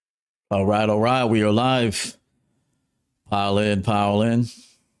All right. We are live. Pile in, pile in.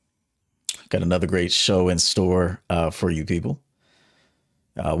 Got another great show in store for you people.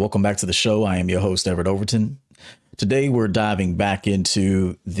 Welcome back to the show. I am your host, Everett Overton. Today, we're diving back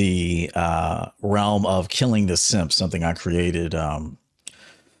into the realm of killing the simps, something I created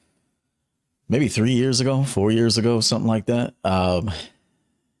maybe 3 years ago, 4 years ago, something like that.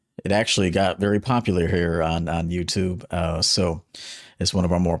 It actually got very popular here on YouTube. So it's one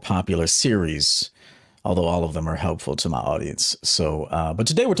of our more popular series, although all of them are helpful to my audience. So, but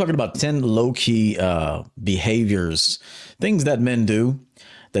today we're talking about 10 low-key behaviors, things that men do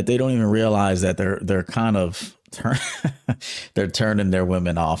that they don't even realize that they're kind of they're turning their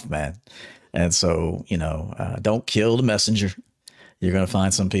women off, man. And so, don't kill the messenger. You're going to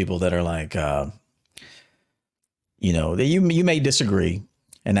find some people that are like, you may disagree,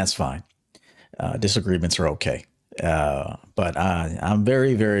 and that's fine. Disagreements are okay. But I'm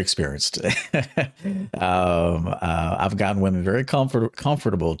very, very experienced. I've gotten women very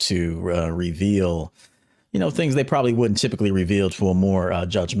comfortable to reveal, things they probably wouldn't typically reveal to a more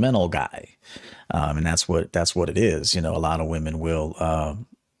judgmental guy. And that's what it is. A lot of women will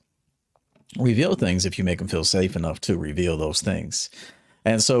reveal things if you make them feel safe enough to reveal those things.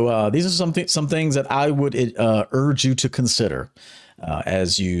 And so these are some things that I would urge you to consider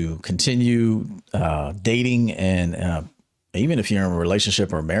as you continue dating, and even if you're in a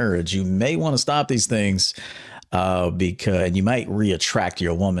relationship or marriage, you may want to stop these things because you might re-attract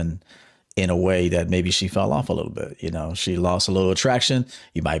your woman in a way that maybe she fell off a little bit. She lost a little attraction.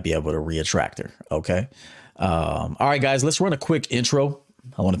 You might be able to re-attract her. Okay. All right, guys, let's run a quick intro.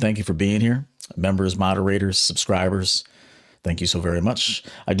 I want to thank you for being here. Members, moderators, subscribers. Thank you so very much.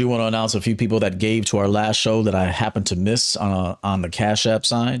 I do want to announce a few people that gave to our last show that I happened to miss on the Cash App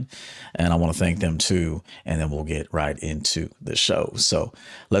side. And I want to thank them too. And then we'll get right into the show. So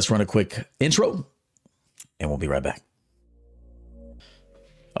let's run a quick intro and we'll be right back.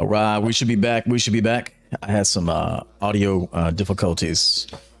 All right, we should be back. I had some audio difficulties,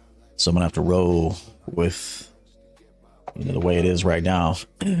 so I'm gonna have to roll with the way it is right now.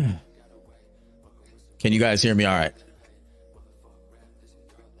 Can you guys hear me all right?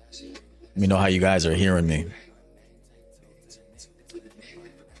 Let me know how you guys are hearing me.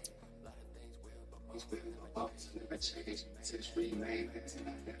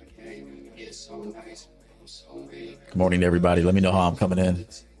 Good morning, everybody. Let me know how I'm coming in.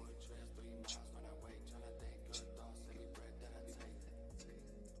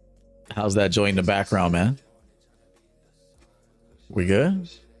 How's that joint in the background, man? We good?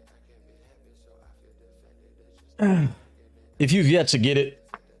 If you've yet to get it,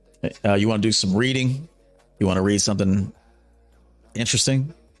 you want to do some reading, you want to read something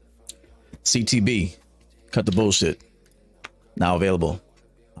interesting, CTB, Cut the Bullshit, now available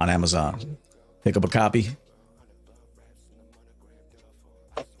on Amazon. Pick up a copy.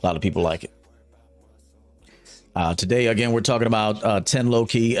 A lot of people like it. Today, again, we're talking about 10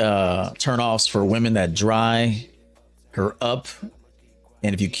 low-key turnoffs for women that dry her up.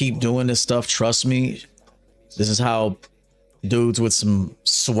 And if you keep doing this stuff, trust me, this is how dudes with some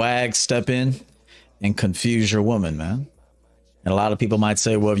swag step in and confuse your woman, man. And a lot of people might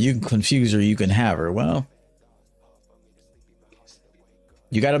say, well, if you can confuse her, you can have her. Well,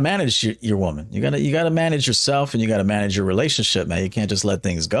 you got to manage your woman. You got to manage yourself, and you got to manage your relationship, man. You can't just let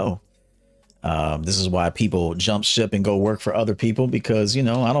things go. This is why people jump ship and go work for other people, because, I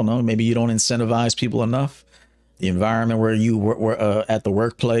don't know, maybe you don't incentivize people enough. The environment where you were at the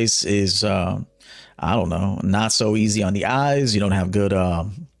workplace is, I don't know, not so easy on the eyes. You don't have good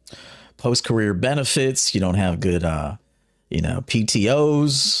post-career benefits. You don't have good,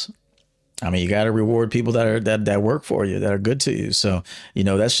 PTOs. I mean, you got to reward people that work for you, that are good to you. So,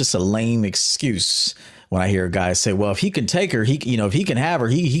 that's just a lame excuse. When I hear guys say, well, if he can take her, if he can have her,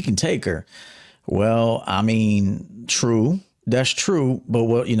 he can take her. Well, I mean, true. That's true. But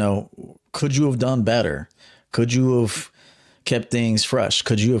what, could you have done better? Could you have kept things fresh?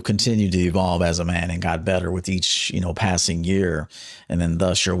 Could you have continued to evolve as a man and got better with each, passing year? And then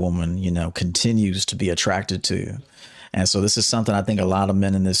thus your woman, continues to be attracted to you. And so this is something I think a lot of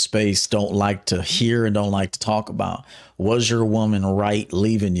men in this space don't like to hear and don't like to talk about. Was your woman right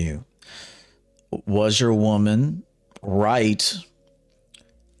leaving you? Was your woman right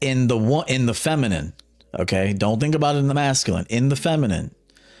in the feminine? Okay. Don't think about it in the masculine, in the feminine.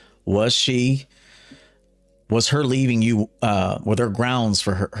 Was her leaving you, were there grounds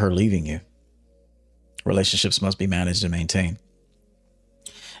for her leaving you? Relationships must be managed and maintained.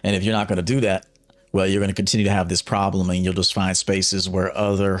 And if you're not going to do that, well, you're going to continue to have this problem, and you'll just find spaces where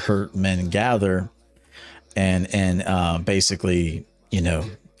other hurt men gather and basically,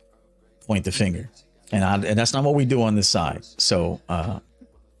 point the finger. And that's not what we do on this side. So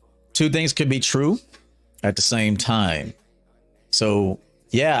two things could be true at the same time. So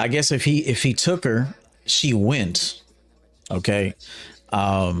yeah, I guess if he took her, she went. Okay.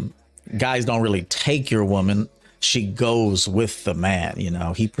 Guys don't really take your woman. She goes with the man. You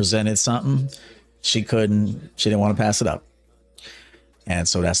know, he presented something. She didn't want to pass it up. And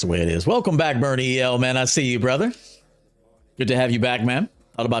so that's the way it is. Welcome back, Bernie EL, man. I see you, brother. Good to have you back, man.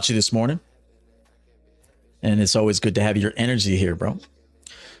 How about you this morning? And it's always good to have your energy here, bro.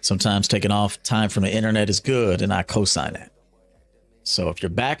 Sometimes taking off time from the internet is good, and I co-sign that. So if you're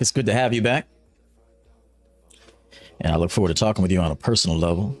back, it's good to have you back. And I look forward to talking with you on a personal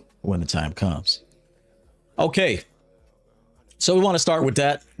level when the time comes. Okay. So we want to start with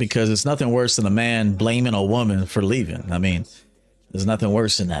that because it's nothing worse than a man blaming a woman for leaving. I mean, there's nothing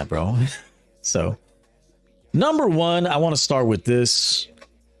worse than that, bro. So number one, I want to start with this.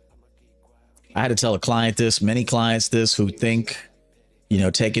 I had to tell a client this, many clients this, who think, you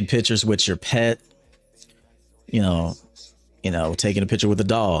know, taking pictures with your pet, you know, taking a picture with the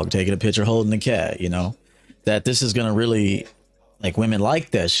dog, taking a picture holding the cat, you know, that this is going to really, like, women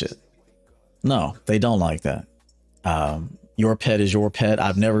like that shit. No, they don't like that. Your pet is your pet.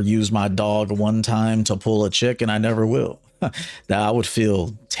 I've never used my dog one time to pull a chick, and I never will. That I would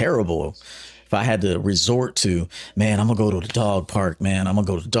feel terrible if I had to resort to, man, I'm gonna go to the dog park, man. I'm gonna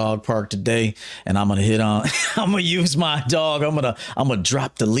go to the dog park today, and I'm gonna hit on, I'm gonna use my dog. I'm gonna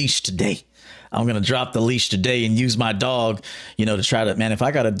drop the leash today. I'm gonna drop the leash today and use my dog, you know, to try to, man, if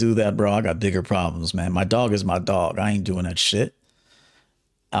I gotta do that, bro, I got bigger problems, man. My dog is my dog. I ain't doing that shit.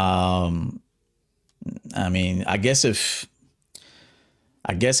 I mean, I guess if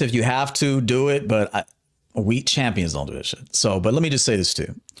you have to do it, but we champions don't do that shit. So, but let me just say this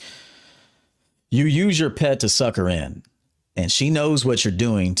too. You use your pet to suck her in, and she knows what you're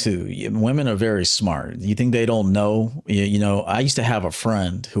doing too. Women are very smart. You think they don't know? You know, I used to have a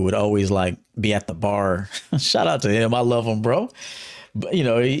friend who would always like be at the bar. Shout out to him. I love him, bro. But, you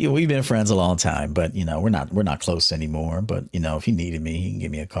know, we've been friends a long time, but, you know, we're not close anymore. But, you know, if he needed me, he can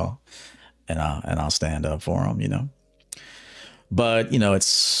give me a call, and I'll stand up for him, you know. But, you know,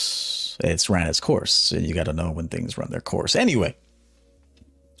 it's ran its course, and you got to know when things run their course. Anyway,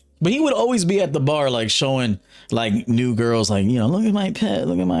 but he would always be at the bar, like showing like new girls, like, you know, look at my pet,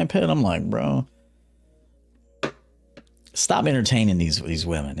 look at my pet. I'm like, bro, stop entertaining these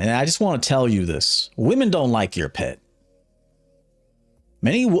women. And I just want to tell you this. Women don't like your pet.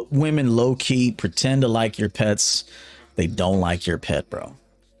 Many women low key pretend to like your pets. They don't like your pet, bro.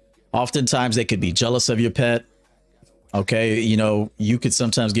 Oftentimes they could be jealous of your pet. Okay, you know, you could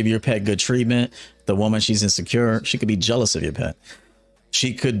sometimes give your pet good treatment. The woman, she's insecure. She could be jealous of your pet.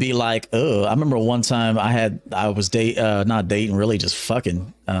 She could be like, oh, I remember one time I was not dating, really just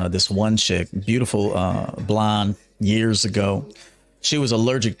fucking this one chick, beautiful blonde, years ago. She was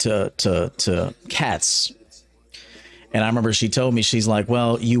allergic to cats. And I remember she told me, she's like,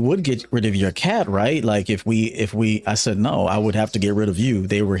 well, you would get rid of your cat, right? Like if I said, no, I would have to get rid of you.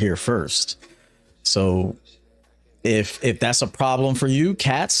 They were here first. So if that's a problem for you,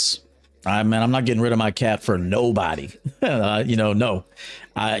 cats, I'm not getting rid of my cat for nobody. You know, no,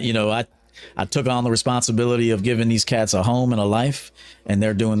 I took on the responsibility of giving these cats a home and a life, and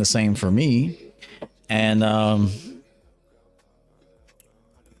they're doing the same for me. And,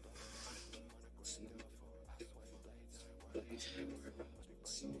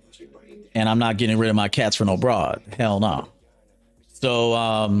 I'm not getting rid of my cats for no broad. Hell no.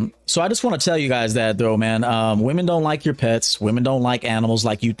 So, so I just want to tell you guys that, though, man, women don't like your pets. Women don't like animals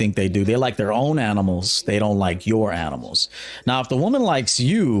like you think they do. They like their own animals. They don't like your animals. Now, if the woman likes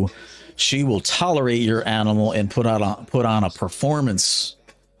you, she will tolerate your animal and put on a performance,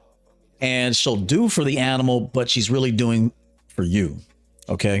 and she'll do for the animal, but she's really doing for you.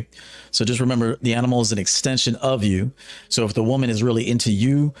 Okay. So just remember, the animal is an extension of you. So if the woman is really into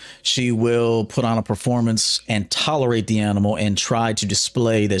you, she will put on a performance and tolerate the animal and try to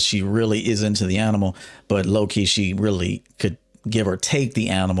display that she really is into the animal. But low key, she really could give or take the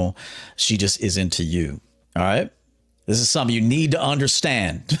animal. She just is into you. All right. This is something you need to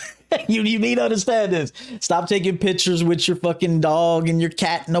understand. You need to understand this. Stop taking pictures with your fucking dog and your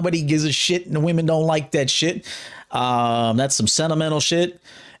cat. Nobody gives a shit, and the women don't like that shit. That's some sentimental shit.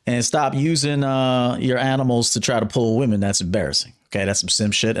 And stop using your animals to try to pull women. That's embarrassing. Okay, that's some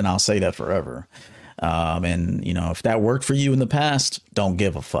simp shit, and I'll say that forever. And you know, if that worked for you in the past, don't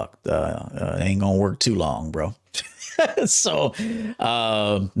give a fuck. It ain't gonna work too long, bro. So,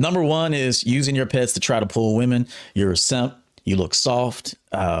 number one is using your pets to try to pull women. You're a simp. You look soft.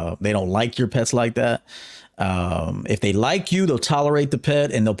 They don't like your pets like that. If they like you, they'll tolerate the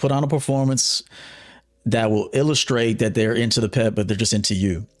pet and they'll put on a performance that will illustrate that they're into the pet, but they're just into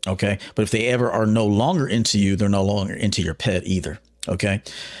you. Okay. But if they ever are no longer into you, they're no longer into your pet either. Okay.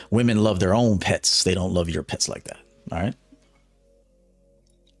 Women love their own pets. They don't love your pets like that. All right.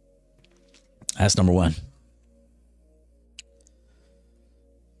 That's number one.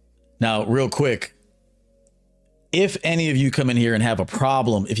 Now, real quick, if any of you come in here and have a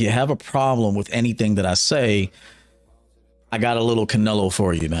problem, if you have a problem with anything that I say, I got a little Canelo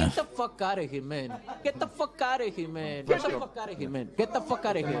for you, man. Get the fuck out of here, man. Get the fuck out of here, man. Get the fuck out of here, man. Get the fuck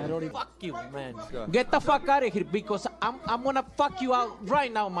out of here. Fuck you, man. Get the fuck out of here because I'm gonna fuck you out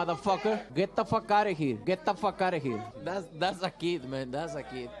right now, motherfucker. Get the fuck out of here. Get the fuck out of here. That's a kid, man. That's a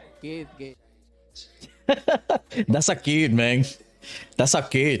kid. Kid. That's a kid, man. That's a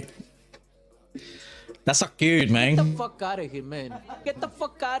kid. That's a kid, man. Get the fuck out of here, man. Get the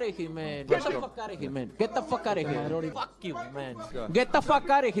fuck out of here, man. Get the fuck out of here, man. Get the fuck out of here. Fuck you, man. Get the fuck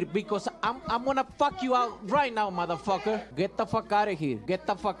out of here because I'm gonna fuck you out right now, motherfucker. Get the fuck out of here. Get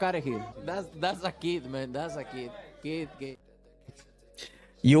the fuck out of here. That's a kid, man. That's a kid. Kid.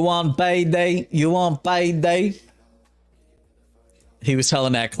 You want payday? You want payday? He was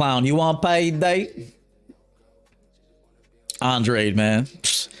telling that clown, you want payday? Andre, man.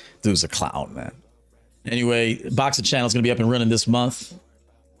 Psst, dude's a clown, man. Anyway, Boxing Channel is going to be up and running this month.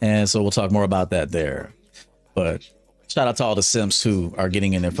 And so we'll talk more about that there. But shout out to all the simps who are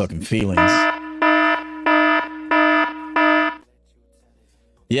getting in their fucking feelings.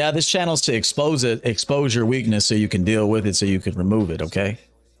 Yeah, this channel's to expose your weakness so you can deal with it, so you can remove it, okay?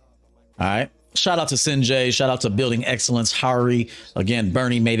 All right. Shout out to Sinjay. Shout out to Building Excellence. Hari. Again,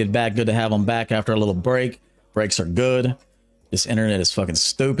 Bernie made it back. Good to have him back after a little break. Breaks are good. This internet is fucking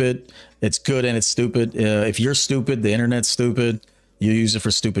stupid. It's good and it's stupid. If you're stupid, the internet's stupid. You use it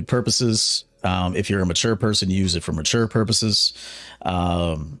for stupid purposes. If you're a mature person, you use it for mature purposes.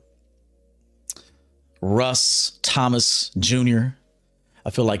 Russ Thomas Jr. I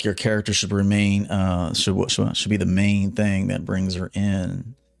feel like your character should remain, should be the main thing that brings her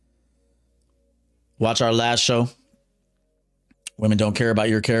in. Watch our last show. Women don't care about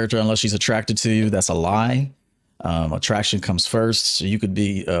your character unless she's attracted to you. That's a lie. Attraction comes first. So you could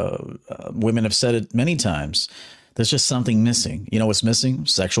be, women have said it many times. There's just something missing. You know what's missing?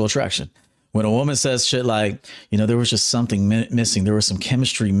 Sexual attraction. When a woman says shit like, you know, there was just something missing. There was some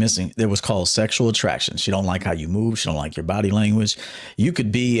chemistry missing. It was called sexual attraction. She don't like how you move. She don't like your body language. You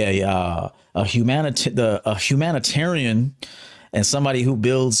could be a humanitarian and somebody who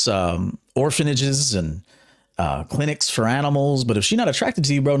builds orphanages and clinics for animals. But if she's not attracted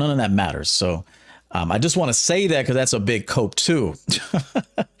to you, bro, none of that matters. So I just want to say that because that's a big cope too.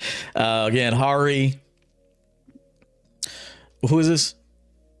 Again, Hari. Who is this?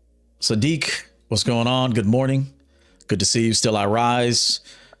 Sadiq, what's going on? Good morning. Good to see you. Still I rise.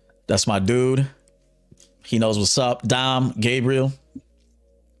 That's my dude. He knows what's up. Dom, Gabriel,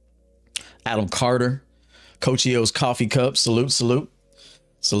 Adam Carter, Coach EO's coffee cup. Salute.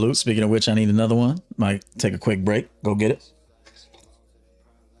 Speaking of which, I need another one. Might take a quick break. Go get it.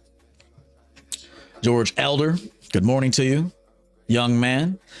 George Elder, good morning to you. Young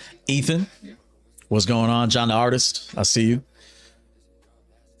man. Ethan, what's going on? John the Artist, I see you.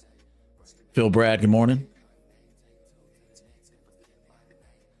 Phil Brad, good morning.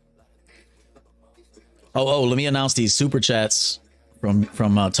 Oh, let me announce these super chats from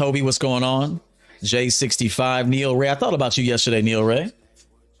Toby. What's going on? J65, Neil Ray. I thought about you yesterday, Neil Ray.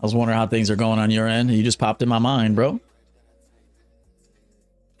 I was wondering how things are going on your end. You just popped in my mind, bro.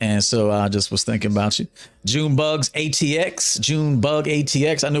 And so I just was thinking about you. Junebug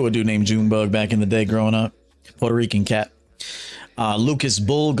ATX. I knew a dude named Junebug back in the day growing up. Puerto Rican cat. Lucas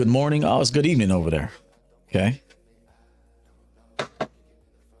Bull, good morning. Oh, it's good evening over there. Okay.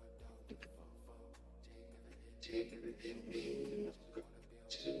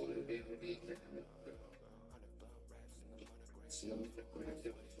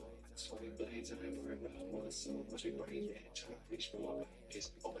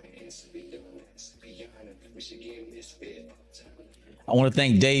 I want to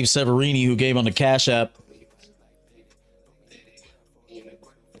thank Dave Severini who gave on the Cash App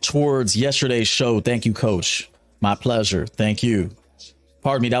towards yesterday's show. Thank you, Coach. My pleasure. Thank you.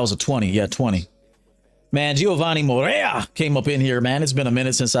 Pardon me, that was a 20. Yeah, 20. Man, Giovanni Morea came up in here, man. It's been a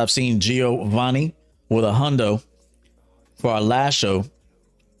minute since I've seen Giovanni with a hundo for our last show.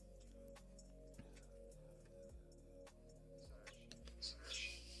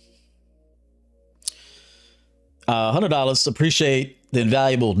 $100. Appreciate the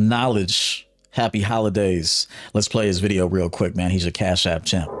invaluable knowledge. Happy holidays. Let's play his video real quick, man. He's a Cash App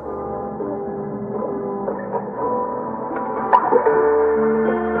champ.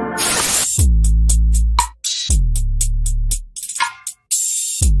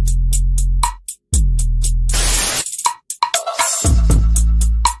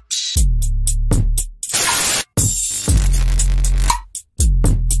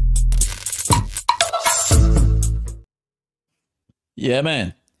 Yeah,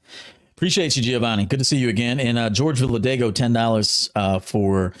 man. Appreciate you, Giovanni. Good to see you again. And George Villadego, $10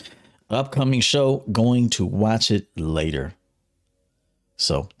 for upcoming show. Going to watch it later.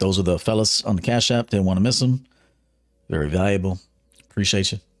 So those are the fellas on the Cash App. Didn't want to miss them. Very valuable.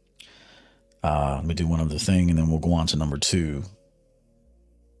 Appreciate you. Let me do one other thing, and then we'll go on to number 2.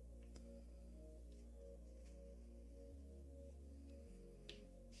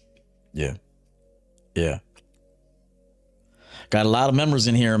 Yeah. Yeah. Got a lot of members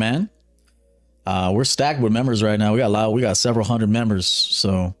in here, man. We're stacked with members right now. We got several hundred members.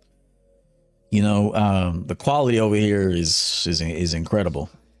 So, you know, the quality over here is incredible.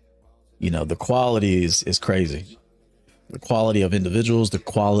 You know, the quality is crazy. The quality of individuals, the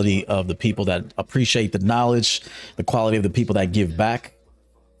quality of the people that appreciate the knowledge, the quality of the people that give back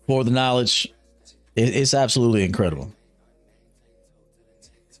for the knowledge. It's absolutely incredible.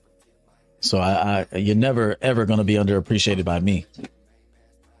 So you're never, ever going to be underappreciated by me.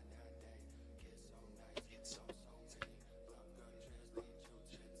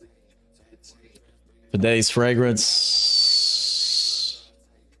 Today's fragrance.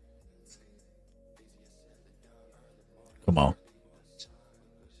 Come on.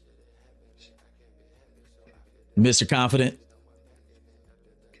 Mr. Confident.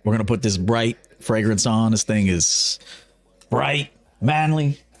 We're going to put this bright fragrance on. This thing is bright,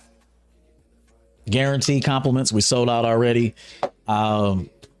 manly. Guarantee compliments. We sold out already.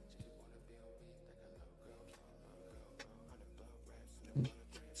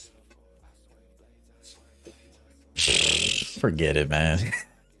 Forget it, man.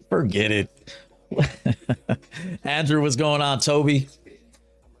 Forget it. Andrew, what's going on? Toby.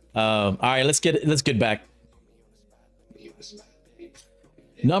 All right, let's get back.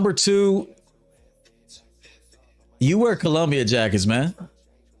 Number 2, you wear Columbia jackets, man.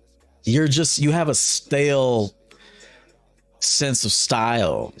 You have a stale sense of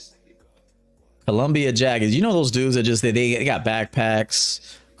style. Columbia jackets. You know those dudes that just they got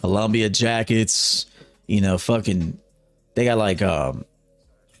backpacks, Columbia jackets, you know, fucking they got like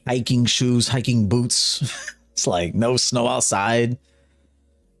hiking shoes, hiking boots. It's like no snow outside.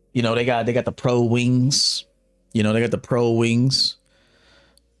 You know, they got the pro wings. You know, they got the pro wings.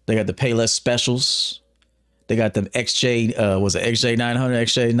 They got the Payless specials. They got the XJ, was it XJ 900,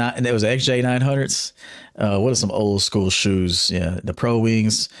 XJ 9, and there was XJ 900s. What are some old school shoes? Yeah, the Pro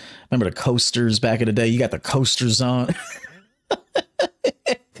Wings. Remember the coasters back in the day? You got the coasters on.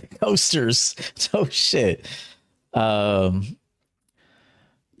 Coasters. Oh shit.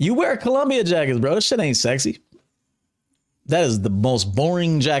 You wear Columbia jackets, bro. This shit ain't sexy. That is the most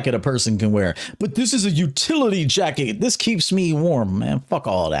boring jacket a person can wear. But this is a utility jacket. This keeps me warm, man. Fuck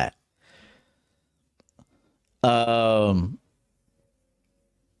all that. I'm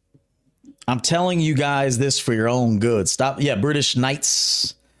telling you guys this for your own good. Stop. Yeah, British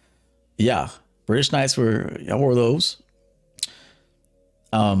Knights. Yeah, British Knights I wore those.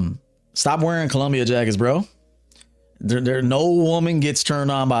 Stop wearing Columbia jackets, bro. No woman gets turned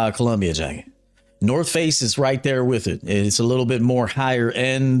on by a Columbia jacket. North Face is right there with it. It's a little bit more higher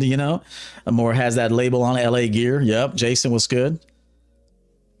end, you know, more has that label on LA Gear. Yep. Jason was good.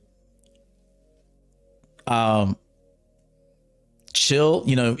 Chill,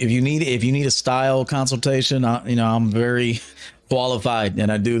 you know, if you need a style consultation, you know, I'm very qualified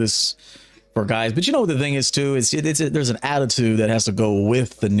and I do this for guys. But you know what the thing is too, there's an attitude that has to go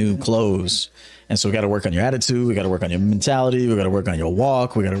with the new clothes. And so we got to work on your attitude. We got to work on your mentality. We got to work on your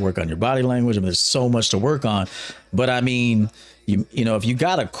walk. We got to work on your body language. I mean, there's so much to work on. But I mean, you know, if you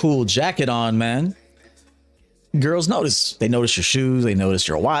got a cool jacket on, man, girls notice. They notice your shoes. They notice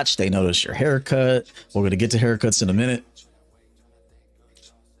your watch. They notice your haircut. We're going to get to haircuts in a minute.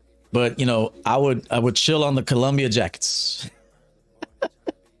 But, you know, I would chill on the Columbia jackets.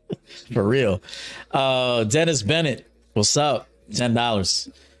 For real. Dennis Bennett, what's up?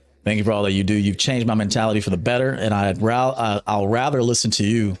 $10. Thank you for all that you do. You've changed my mentality for the better, and I'll rather listen to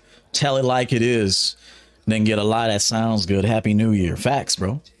you tell it like it is than get a lie that sounds good. Happy New Year. Facts,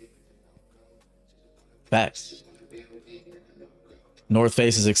 bro. Facts. North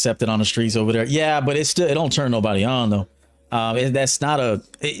Face is accepted on the streets over there. Yeah, but it don't turn nobody on though. That's not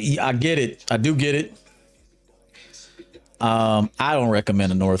I get it. I do get it. I don't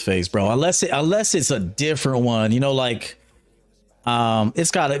recommend a North Face, bro, unless it's a different one, you know, like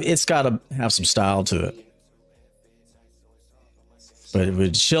it's gotta have some style to it.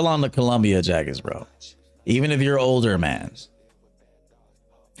 But chill on the Columbia jackets, bro. Even if you're older, man.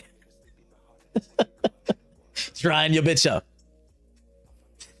 Trying your bitch up.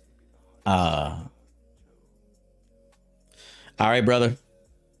 All right, brother.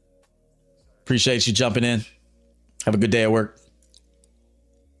 Appreciate you jumping in. Have a good day at work.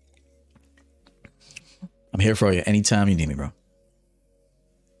 I'm here for you anytime you need me, bro.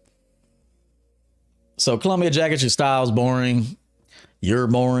 So Columbia jacket, your style's boring. You're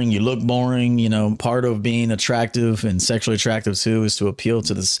boring. You look boring. You know, part of being attractive and sexually attractive too is to appeal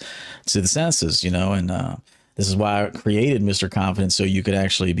to the senses. You know, and this is why I created Mr. Confident, so you could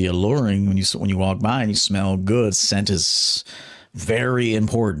actually be alluring when you walk by and you smell good. Scent is very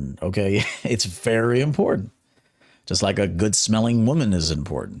important. Okay, it's very important. Just like a good smelling woman is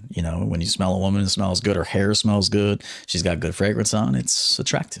important. You know, when you smell a woman, it smells good. Her hair smells good. She's got good fragrance on. It's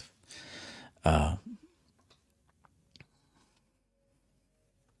attractive.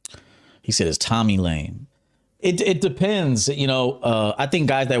 He said, "Is Tommy lame?" It depends. You know, I think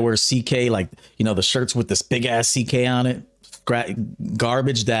guys that wear CK, like, you know, the shirts with this big ass CK on it,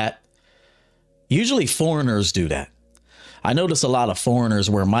 garbage. That usually foreigners do that. I notice a lot of foreigners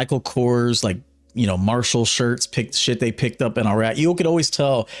wear Michael Kors, like, you know, Marshall shirts, shit they picked up in Iraq. You could always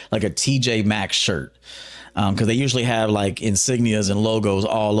tell like a TJ Maxx shirt, because they usually have like insignias and logos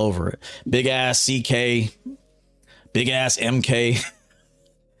all over it. Big ass CK, big ass MK.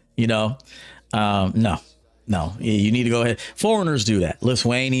 You know, no, you need to go ahead. Foreigners do that.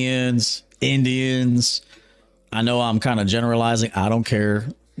 Lithuanians, Indians. I know I'm kind of generalizing. I don't care.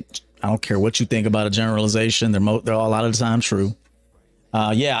 I don't care what you think about a generalization. They're all a lot of the time true.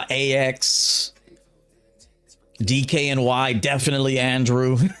 Yeah, AX, DKNY, definitely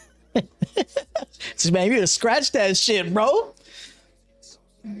Andrew. So, man, you gotta scratch that shit, bro.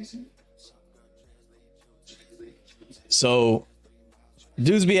 So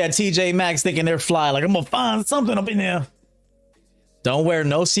dudes be at TJ Maxx thinking they're fly, like, I'm gonna find something up in there. Don't wear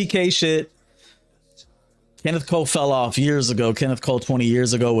no CK shit. Kenneth Cole fell off years ago. Kenneth Cole 20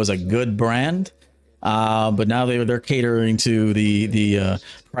 years ago was a good brand. But now they're catering to the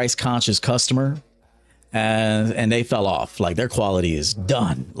price conscious customer, and they fell off. Like, their quality is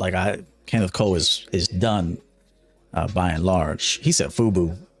done. Like, Kenneth Cole is done by and large. He said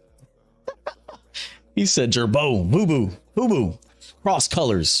FUBU. He said Gerbo, FUBU, FUBU, cross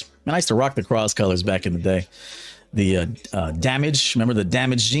colors. Man, I used to rock the cross colors back in the day. The Damage, remember the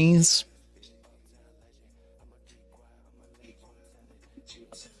Damage jeans?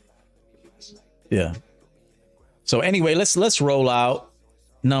 Yeah. So anyway, let's roll out.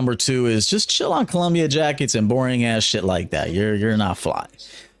 Number 2 is just chill on Columbia jackets and boring ass shit like that. You're not fly.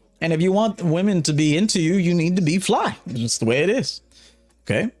 And if you want women to be into you, you need to be fly. It's the way it is.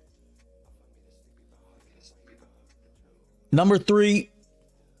 Okay. Number 3,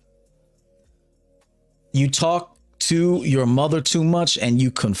 you talk to your mother too much and you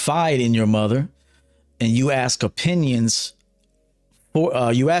confide in your mother and you ask opinions.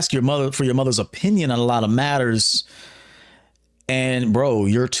 You ask your mother for your mother's opinion on a lot of matters, and bro,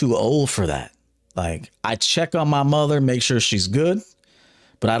 you're too old for that. Like, I check on my mother, make sure she's good,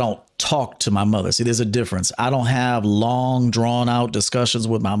 but I don't talk to my mother. See, there's a difference. I don't have long, drawn out discussions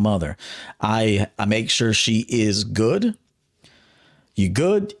with my mother. I make sure she is good. You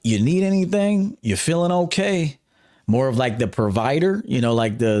good? You need anything? You feeling okay? More of like the provider, you know,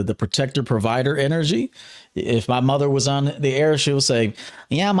 like the protector provider energy. If my mother was on the air, she would say,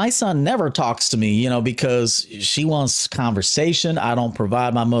 yeah, my son never talks to me, you know, because she wants conversation. I don't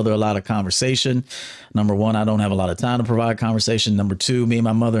provide my mother a lot of conversation. Number 1, I don't have a lot of time to provide conversation. Number 2, me and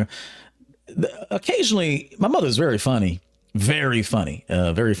my mother, occasionally, my mother's very funny, very funny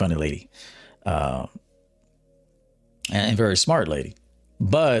lady, and very smart lady.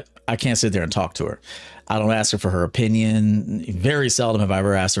 But I can't sit there and talk to her. I don't ask her for her opinion. Very seldom have I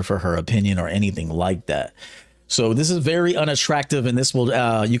ever asked her for her opinion or anything like that. So this is very unattractive. And this will,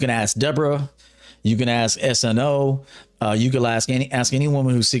 you can ask Deborah, you can ask SNO, you can ask any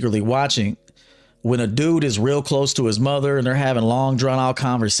woman who's secretly watching. When a dude is real close to his mother and they're having long drawn out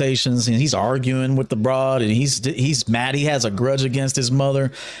conversations and he's arguing with the broad and he's mad, he has a grudge against his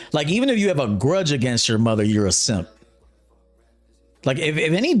mother. Like, even if you have a grudge against your mother, you're a simp. Like, if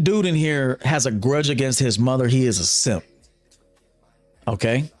any dude in here has a grudge against his mother, he is a simp.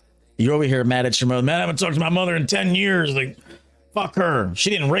 Okay? You're over here mad at your mother. Man, I haven't talked to my mother in 10 years. Like, fuck her. She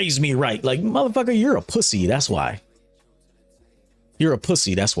didn't raise me right. Like, motherfucker, you're a pussy. That's why. You're a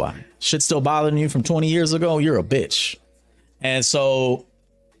pussy. That's why. Shit still bothering you from 20 years ago. You're a bitch. And so,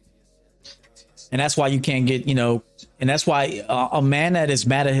 and that's why you can't get, you know, and that's why a man that is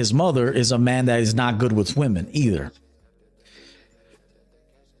mad at his mother is a man that is not good with women either.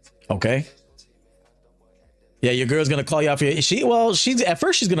 Okay. Yeah, your girl's gonna call you out for your she's at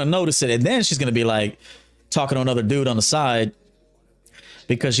first she's gonna notice it, and then she's gonna be like talking to another dude on the side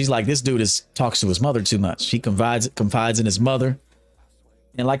because she's like, this dude talks to his mother too much. He confides in his mother.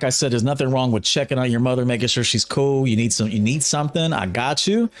 And like I said, there's nothing wrong with checking on your mother, making sure she's cool. You need something. I got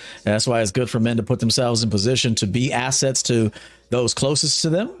you. That's why it's good for men to put themselves in position to be assets to those closest to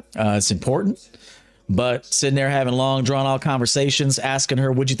them. It's important. But sitting there having long, drawn out conversations, asking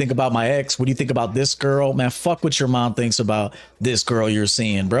her, what'd you think about my ex? What do you think about this girl? Man, fuck what your mom thinks about this girl you're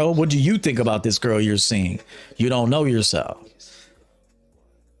seeing, bro. What do you think about this girl you're seeing? You don't know yourself.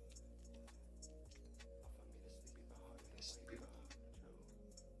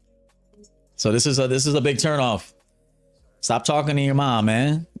 So this is a big turnoff. Stop talking to your mom,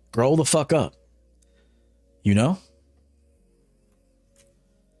 man. Grow the fuck up. You know?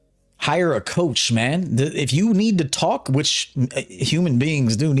 Hire a coach, man. If you need to talk, which human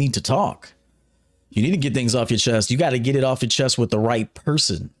beings do need to talk, you need to get things off your chest. You got to get it off your chest with the right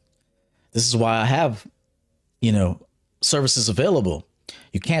person. This is why I have, services available.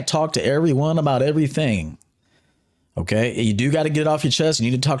 You can't talk to everyone about everything. Okay, you do got to get it off your chest. You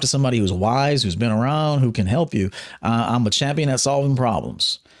need to talk to somebody who's wise, who's been around, who can help you. I'm a champion at solving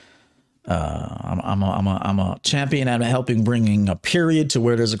problems. I'm a champion at helping bringing a period to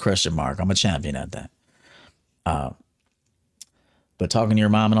where there's a question mark. I'm a champion at that. But talking to your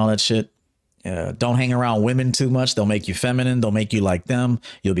mom and all that shit, don't hang around women too much. They'll make you feminine. They'll make you like them.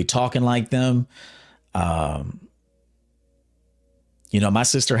 You'll be talking like them. My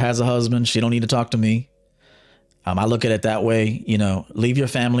sister has a husband. She don't need to talk to me. I look at it that way, leave your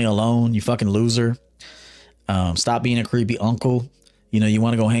family alone, you fucking loser. Stop being a creepy uncle. You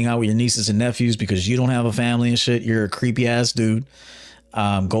want to go hang out with your nieces and nephews because you don't have a family and shit. You're a creepy ass dude.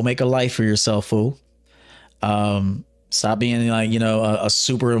 Go make a life for yourself, fool. Stop being like, a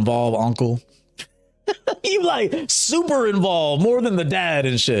super involved uncle. You like super involved more than the dad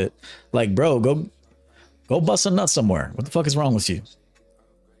and shit. Like, bro, go bust a nut somewhere. What the fuck is wrong with you?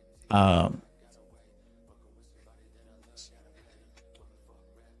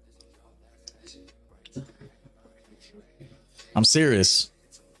 I'm serious.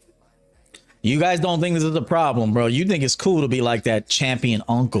 You guys don't think this is a problem, bro. You think it's cool to be like that champion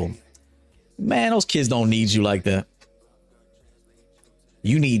uncle. Man, those kids don't need you like that.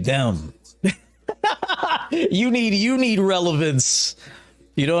 You need them. You need relevance.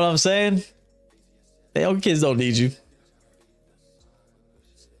 You know what I'm saying? They kids don't need you.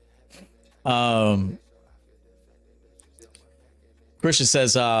 Christian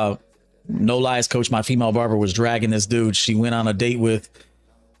says, no lies, coach. My female barber was dragging this dude. She went on a date with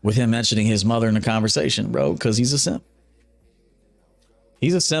him mentioning his mother in the conversation, bro, because he's a simp.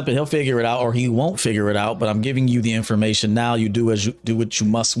 He's a simp and he'll figure it out, or he won't figure it out. But I'm giving you the information now. You do what you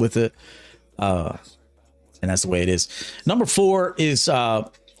must with it. And that's the way it is. Number 4 is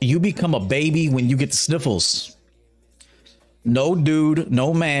you become a baby when you get the sniffles. No dude,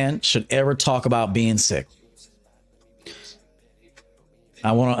 no man should ever talk about being sick.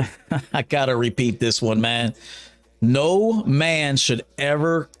 I gotta repeat this one, man. No man should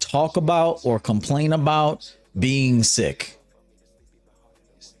ever talk about or complain about being sick.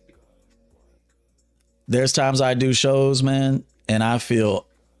 There's times I do shows, man, and I feel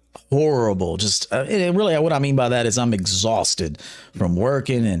horrible. Just and really what I mean by that is I'm exhausted from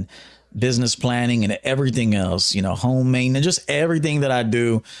working and business planning and everything else, home maintenance, just everything that I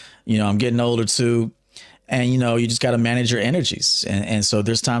do. I'm getting older too. And, you just got to manage your energies. And so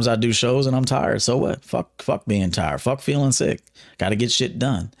there's times I do shows and I'm tired. So what? Fuck being tired. Fuck feeling sick. Got to get shit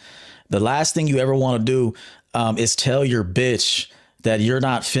done. The last thing you ever want to do is tell your bitch that you're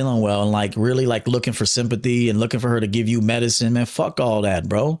not feeling well and really looking for sympathy and looking for her to give you medicine. Man, fuck all that,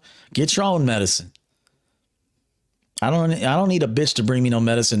 bro. Get your own medicine. I don't need a bitch to bring me no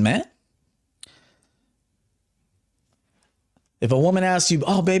medicine, man. If a woman asks you,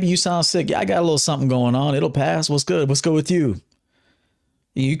 oh, baby, you sound sick. Yeah, I got a little something going on. It'll pass. What's good? What's good with you?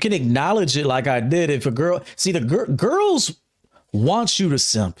 You can acknowledge it like I did. If a girl, see, girls want you to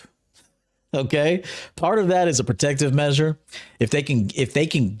simp. Okay. Part of that is a protective measure. If they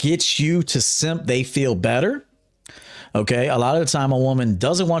can get you to simp, they feel better. Okay. A lot of the time a woman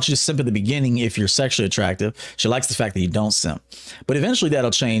doesn't want you to simp at the beginning. If you're sexually attractive, she likes the fact that you don't simp, but eventually that'll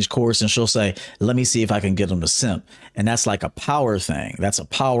change course and she'll say, let me see if I can get him to simp. And that's like a power thing. That's a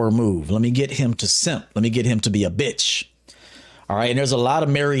power move. Let me get him to simp. Let me get him to be a bitch. All right. And there's a lot of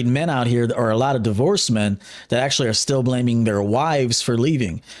married men out here, or a lot of divorced men that actually are still blaming their wives for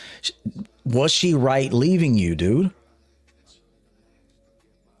leaving. Was she right leaving you, dude?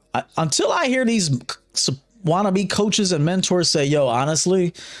 Until I hear these wannabe coaches and mentors say, yo,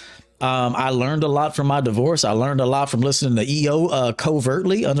 honestly, I learned a lot from my divorce. I learned a lot from listening to EO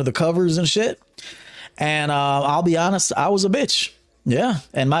covertly under the covers and shit. And I'll be honest, I was a bitch. Yeah.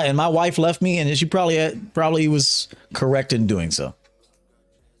 And my wife left me, and she probably was correct in doing so.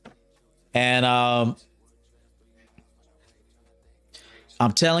 And I'm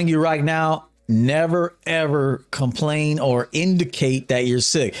telling you right now, never ever complain or indicate that you're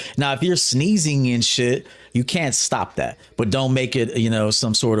sick. Now, if you're sneezing and shit, you can't stop that, but don't make it, you know,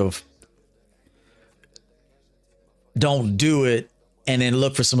 some sort of, don't do it and then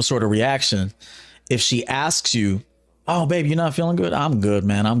look for some sort of reaction. If she asks you, oh, babe, you're not feeling good? I'm good,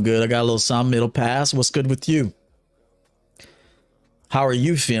 man. I'm good. I got a little something. It'll pass. What's good with you? How are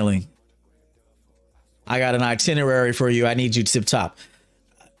you feeling? I got an itinerary for you. I need you tip top.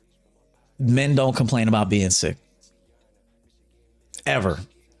 Men don't complain about being sick. Ever.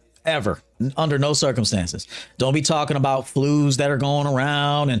 Ever. Under no circumstances. Don't be talking about flus that are going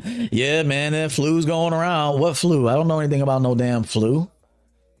around. And yeah, man, that flu's going around. What flu? I don't know anything about no damn flu.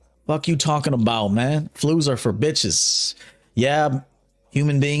 Fuck you talking about, man? Flus are for bitches. Yeah,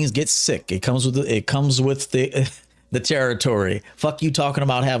 human beings get sick. It comes with the territory. Fuck you talking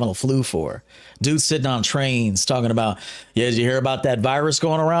about having a flu for? Dudes sitting on trains talking about, yeah, did you hear about that virus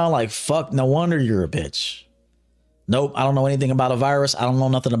going around? Like, fuck, no wonder you're a bitch. Nope, I don't know anything about a virus. I don't know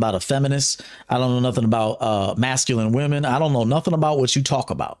nothing about a feminist. I don't know nothing about masculine women. I don't know nothing about what you talk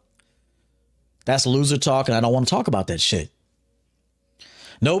about. That's loser talk, and I don't want to talk about that shit.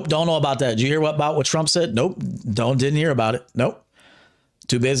 Nope, don't know about that. Did you hear about what Trump said? Nope, didn't hear about it. Nope,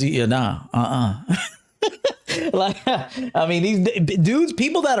 too busy. Yeah, nah, Like, I mean, these dudes,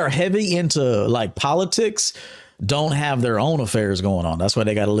 people that are heavy into like politics don't have their own affairs going on. That's why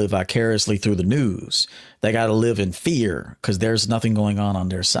they got to live vicariously through the news. They got to live in fear because there's nothing going on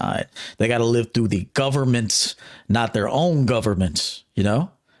their side. They got to live through the government, not their own government, you know,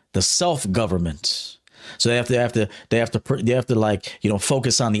 the self-government. So they have to like, you know,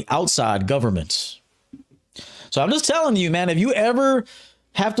 focus on the outside government. So I'm just telling you, man, if you ever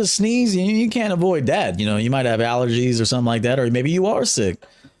have to sneeze, you can't avoid that. You know, you might have allergies or something like that, or maybe you are sick.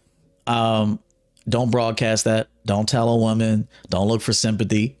 Don't broadcast that. Don't tell a woman. Don't look for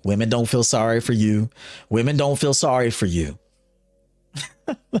sympathy. Women don't feel sorry for you. Women don't feel sorry for you.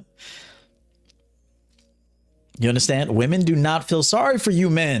 You understand? Women do not feel sorry for you,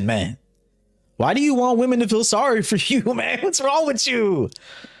 men, man. Why do you want women to feel sorry for you, man? What's wrong with you?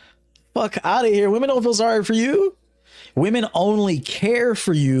 Fuck out of here. Women don't feel sorry for you. Women only care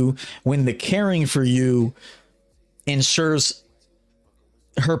for you when the caring for you ensures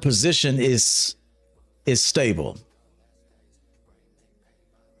her position is stable.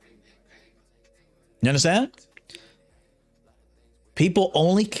 You understand? People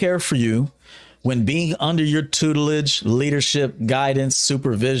only care for you when being under your tutelage, leadership, guidance,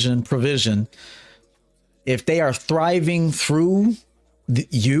 supervision, provision. If they are thriving through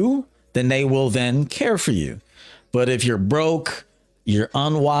you, then they will then care for you. But if you're broke, you're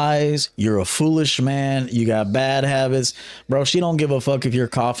unwise, you're a foolish man, you got bad habits, bro, she don't give a fuck if you're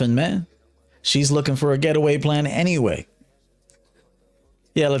coughing, man. She's looking for a getaway plan anyway.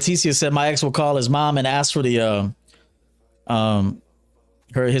 Yeah, Leticia said my ex will call his mom and ask for the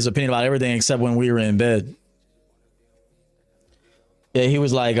his opinion about everything except when we were in bed. Yeah, he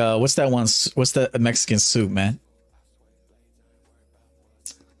was like, what's that one? What's that Mexican soup, man?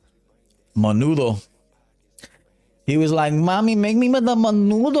 Menudo. He was like, mommy, make me the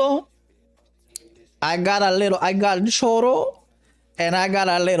menudo. I got choro and I got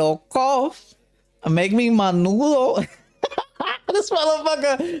a little cough. Make me menudo. This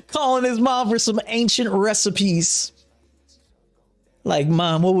motherfucker calling his mom for some ancient recipes. Like,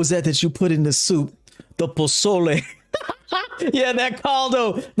 mom, what was that you put in the soup? The pozole. Yeah, that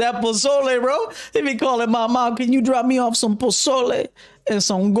caldo, that pozole, bro. They be calling my mom, can you drop me off some pozole and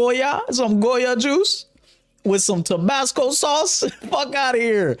some Goya juice with some Tabasco sauce? Fuck out of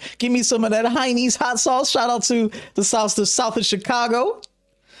here. Give me some of that Heine's hot sauce. Shout out to the south of Chicago.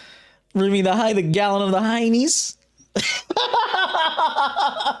 Bring me the gallon of the Heine's.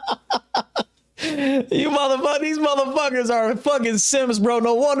 These motherfuckers are fucking Sims, bro.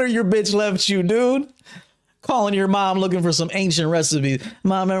 No wonder your bitch left you, dude. Calling your mom looking for some ancient recipes.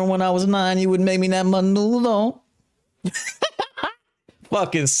 Mom, remember when I was 9, you would make me that menudo?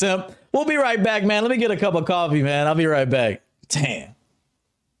 Fucking simp. We'll be right back, man. Let me get a cup of coffee, man. I'll be right back. Damn.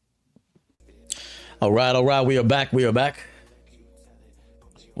 All right. We are back.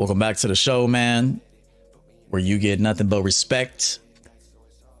 Welcome back to the show, man, where you get nothing but respect.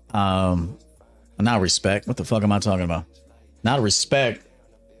 Not respect. What the fuck am I talking about? Not respect,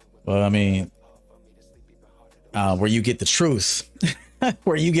 but I mean, where you get the truth.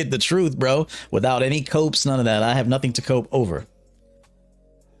 Where you get the truth, bro, without any copes, none of that. I have nothing to cope over.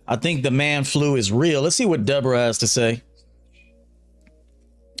 I think the man flu is real. Let's see what Deborah has to say.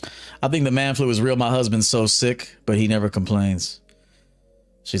 I think the man flu is real. My husband's so sick, but he never complains.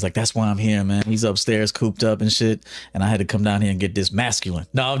 She's like, that's why I'm here, man. He's upstairs cooped up and shit. And I had to come down here and get this masculine.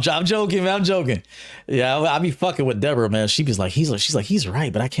 No, I'm joking, man. I'm joking. Yeah, I be fucking with Deborah, man. She's like, he's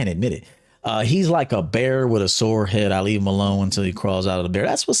right, but I can't admit it. He's like a bear with a sore head. I leave him alone until he crawls out of the bear.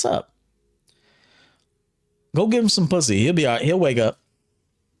 That's what's up. Go give him some pussy. He'll be all right. He'll wake up.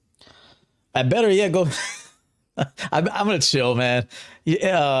 I better, yeah, go. I'm going to chill, man.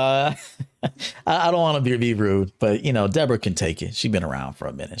 Yeah. I don't want to be rude, but you know, Deborah can take it. She been around for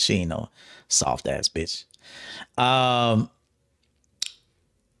a minute. She ain't no soft ass bitch.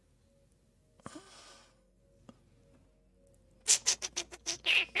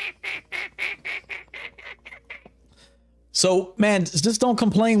 So man, just don't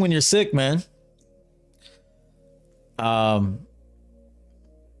complain when you're sick, man. I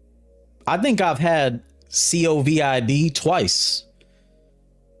think I've had COVID twice.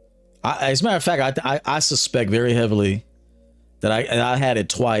 As a matter of fact, I suspect very heavily that I had it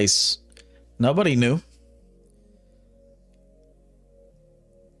twice. Nobody knew.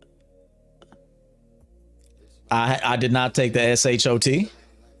 I did not take the SHOT.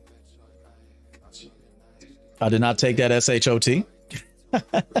 I did not take that SHOT.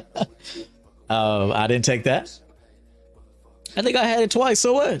 I didn't take that. I think I had it twice.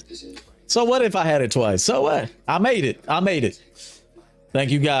 So what? So what if I had it twice? So what? I made it. I made it.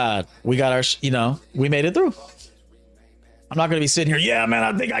 Thank you, God. We got our, you know, we made it through. I'm not going to be sitting here. Yeah, man,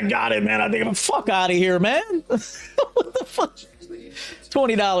 I think I got it, man. I think I'm fuck out of here, man. What the fuck?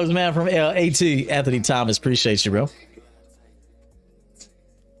 $20, man, from AT. Anthony Thomas. Appreciate you, bro.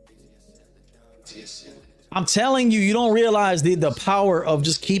 I'm telling you, you don't realize the power of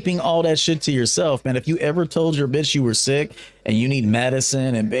just keeping all that shit to yourself, man. If you ever told your bitch you were sick and you need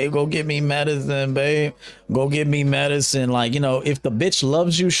medicine and babe, go get me medicine, babe, go get me medicine. Like, you know, if the bitch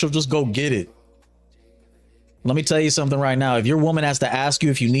loves you, she'll just go get it. Let me tell you something right now. If your woman has to ask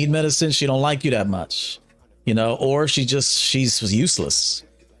you if you need medicine, she don't like you that much, you know, or she's useless.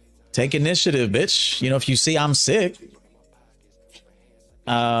 Take initiative, bitch. You know, if you see I'm sick,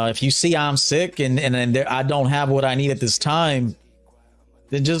 if you see I'm sick and I don't have what I need at this time,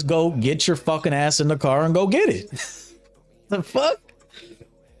 then just go get your fucking ass in the car and go get it. The fuck?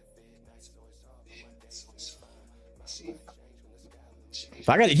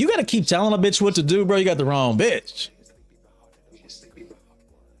 If you gotta keep telling a bitch what to do, bro, you got the wrong bitch.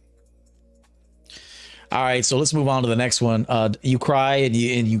 All right, so let's move on to the next one. You cry and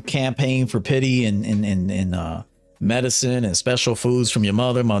you campaign for pity and medicine and special foods from your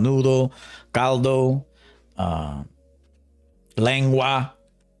mother, menudo, caldo, lengua,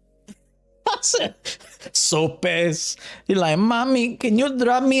 sopes. You're like, mommy, can you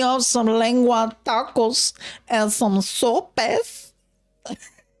drop me off some lengua tacos and some sopes?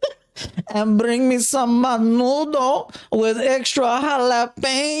 And bring me some menudo with extra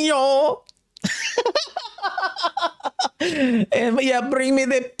jalapeno. And yeah, bring me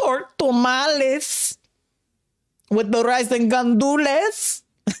the pork tamales with the rice and gandules.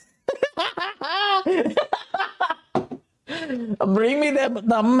 Bring me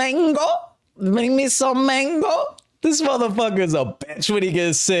the mango. Bring me some mango. This motherfucker's a bitch when he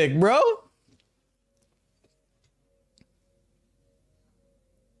gets sick, bro.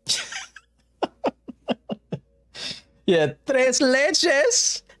 Yeah, tres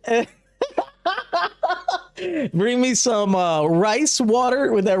leches. Bring me some rice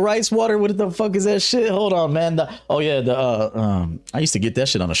water with that rice water. What the fuck is that shit? Hold on, man. I used to get that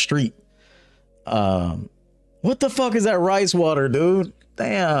shit on the street. What the fuck is that rice water, dude?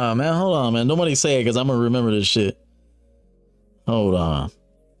 Damn, man. Hold on, man. Nobody say it because I'm gonna remember this shit. Hold on.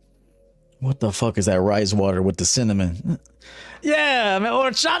 What the fuck is that rice water with the cinnamon? Yeah, man.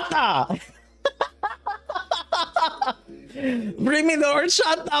 Horchata. Bring me the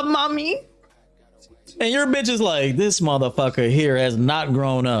horchata, mommy. And your bitch is like, this motherfucker here has not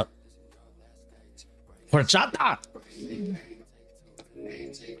grown up. Horchata.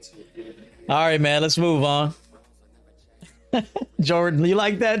 All right, man, let's move on. Jordan, you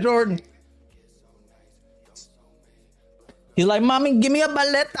like that, Jordan? He's like, mommy, give me a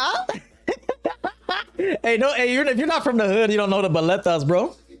baleta. Hey, no, hey, if you're not from the hood, you don't know the baletas,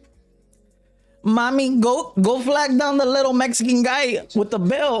 bro. Mommy, go flag down the little Mexican guy with the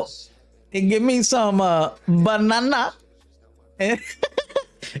belt and give me some banana.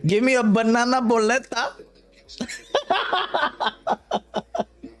 Give me a banana boleta.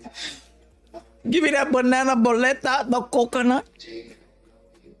 Give me that banana boleta, the coconut.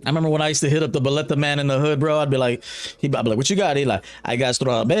 I remember when I used to hit up the boleta man in the hood, bro. I'd be like, what you got? He like, I got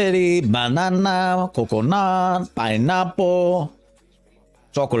strawberry, banana, coconut, pineapple,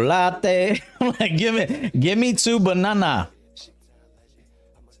 chocolate. I'm like, give me 2 banana.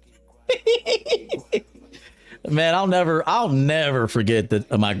 Man, I'll never forget that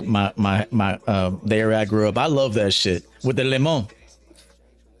the area I grew up. I love that shit with the limon.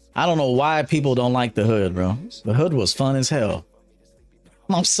 I don't know why people don't like the hood, bro. The hood was fun as hell.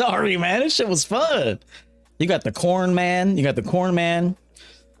 I'm sorry, man. This shit was fun. You got the corn man. You got the corn man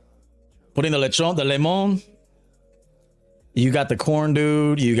putting the lechon, the limon. You got the corn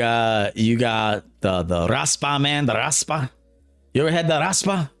dude. You got the raspa man, the raspa. You ever had the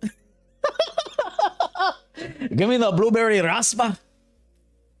raspa? Give me the blueberry raspa.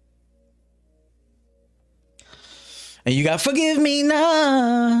 And you got Forgive Me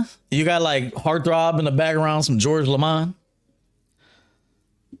Now. You got like Heartthrob in the background, some George Lamont.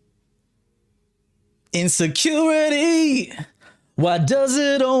 Insecurity. Why does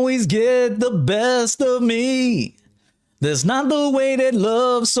it always get the best of me? That's not the way that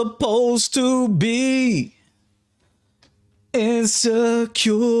love's supposed to be. Insecurity.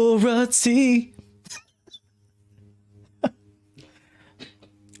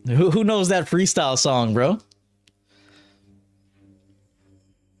 Who knows that freestyle song, bro?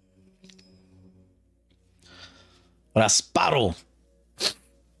 Rasparo.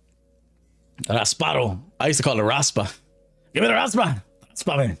 Rasparo. I used to call it raspa. Give me the raspa.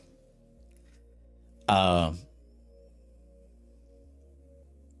 Raspa, man.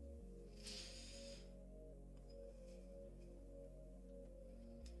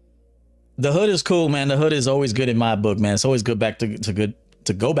 The hood is cool, man. The hood is always good in my book, man. It's always good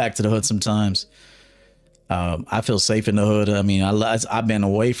to go back to the hood sometimes. I feel safe in the hood. I mean, I've been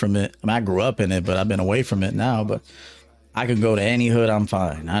away from it. I mean, I grew up in it, but I've been away from it now. But I can go to any hood. I'm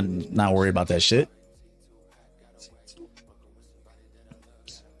fine. I'm not worried about that shit.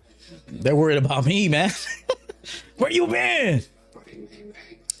 They're worried about me, man. Where you been?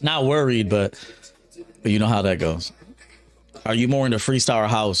 Not worried, but you know how that goes. Are you more into freestyle or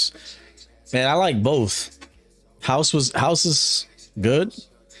house? Man, I like both. House is good.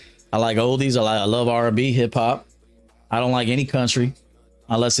 I like oldies. I love R&B, hip hop. I don't like any country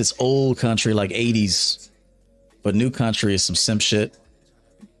unless it's old country like 80s. But new country is some simp shit.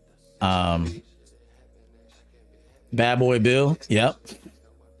 Bad Boy Bill. Yep.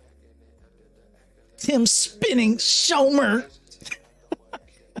 Tim Spinning Shomer.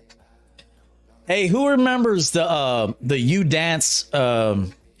 Hey, who remembers the You Dance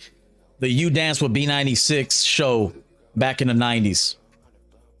with B96 show back in the 90s?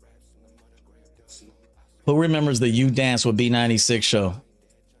 Who remembers the You Dance with B96 show?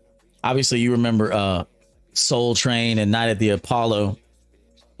 Obviously, you remember Soul Train and Night at the Apollo.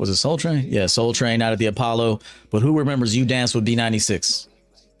 Was it Soul Train? Yeah, Soul Train, Night at the Apollo. But who remembers You Dance with B96?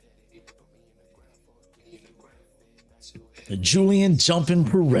 Julian Jumpin'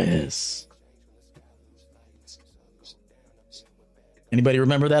 Perez. Anybody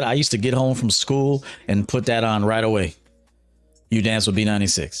remember that? I used to get home from school and put that on right away. You Dance with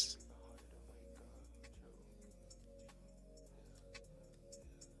B96.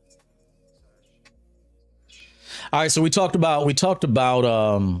 All right, so we talked about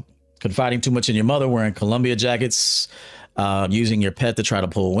confiding too much in your mother, wearing Columbia jackets, using your pet to try to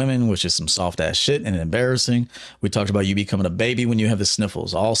pull women, which is some soft ass shit and embarrassing. We talked about you becoming a baby when you have the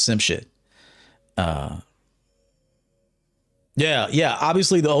sniffles, all simp shit. Yeah.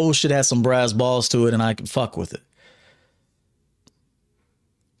 Obviously, the old shit has some brass balls to it, and I can fuck with it.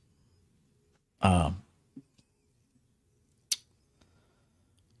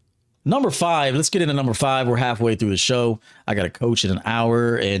 Number 5. Let's get into number 5. We're halfway through the show. I got a coach in an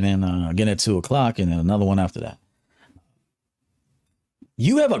hour, and then again at 2 o'clock, and then another one after that.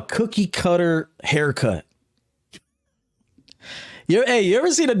 You have a cookie cutter haircut. You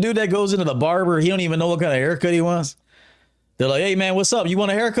ever seen a dude that goes into the barber? He don't even know what kind of haircut he wants. They're like, "Hey man, what's up? You want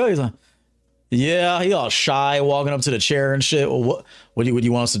a haircut?" He's like, "Yeah." He all shy, walking up to the chair and shit. Well, what do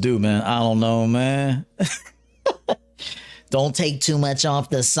you want us to do, man? I don't know, man. Don't take too much off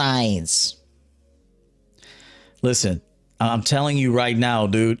the sides. Listen, I'm telling you right now,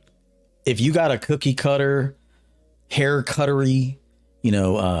 dude. If you got a cookie cutter, hair cuttery,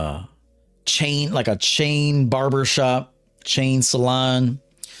 chain, like a chain barbershop, chain salon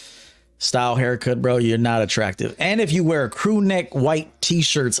style haircut, bro, you're not attractive. And if you wear crew neck white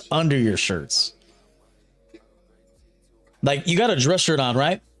t-shirts under your shirts, like you got a dress shirt on,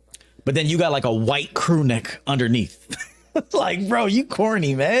 right? But then you got like a white crew neck underneath. Like, bro, you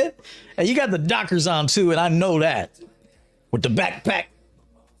corny, man. And you got the Dockers on too, and I know that. With the backpack.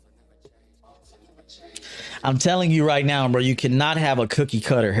 I'm telling you right now, bro, you cannot have a cookie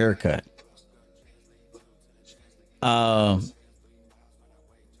cutter haircut.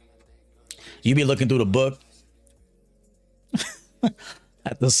 You be looking through the book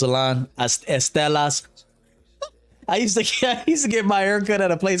at the salon, Estella's. I used to get my hair cut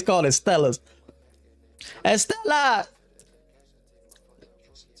at a place called Estella's. Estella,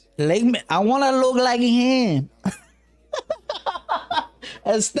 I want to look like him.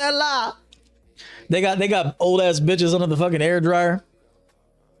 Estella. They got old ass bitches under the fucking air dryer.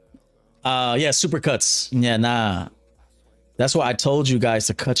 Yeah, supercuts. Yeah, nah. That's why I told you guys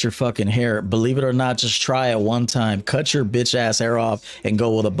to cut your fucking hair. Believe it or not, just try it one time. Cut your bitch ass hair off and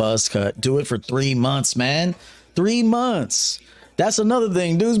go with a buzz cut. Do it for 3 months, man. 3 months. That's another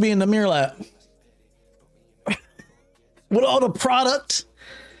thing. Dudes be in the mirror like, with all the product.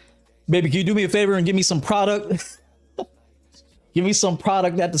 Baby, can you do me a favor and give me some product? Give me some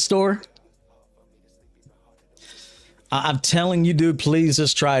product at the store. I'm telling you, dude, please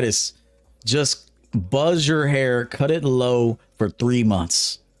just try this. Just buzz your hair, cut it low for 3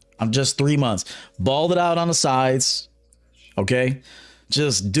 months. I'm just 3 months. Bald it out on the sides. Okay?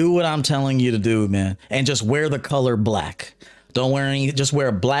 Just do what I'm telling you to do, man. And just wear the color black. Don't wear any, just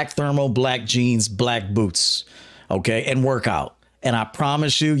wear black thermal, black jeans, black boots. Okay? And work out. And I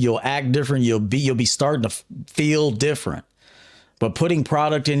promise you, you'll act different. You'll be starting to feel different. But putting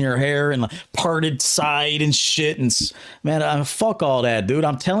product in your hair and like parted side and shit, and man, fuck all that, dude.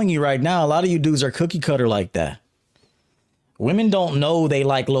 I'm telling you right now, a lot of you dudes are cookie cutter like that. Women don't know they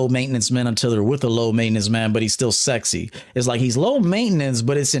like low maintenance men until they're with a low maintenance man, but he's still sexy. It's like he's low maintenance,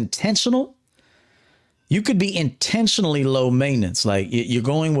 but it's intentional. You could be intentionally low maintenance. Like you're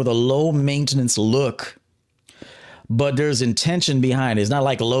going with a low maintenance look, but there's intention behind it. It's not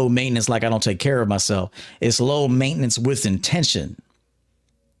like low maintenance, like I don't take care of myself. It's low maintenance with intention.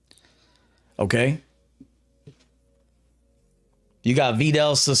 Okay? You got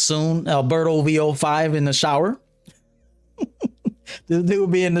Vidal Sassoon, Alberto VO5 in the shower. This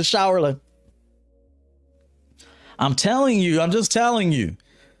dude be in the shower like, I'm telling you, I'm just telling you.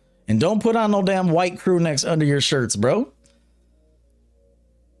 And don't put on no damn white crew necks under your shirts, bro.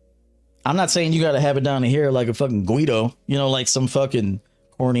 I'm not saying you got to have it down to here like a fucking Guido, you know, like some fucking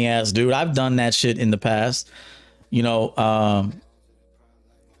corny ass dude. I've done that shit in the past, you know.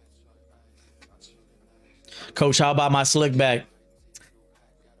 Coach, how about my slick back?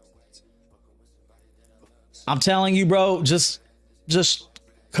 I'm telling you, bro, just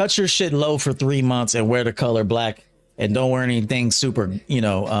cut your shit low for 3 months and wear the color black and don't wear anything super, you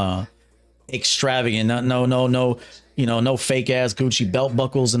know, extravagant. No. You know, no fake ass Gucci belt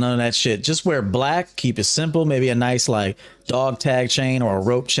buckles and none of that shit. Just wear black, keep it simple, maybe a nice like dog tag chain or a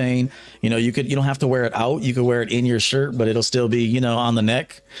rope chain. You know, you don't have to wear it out. You could wear it in your shirt, but it'll still be, you know, on the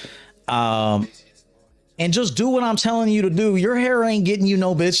neck. And just do what I'm telling you to do. Your hair ain't getting you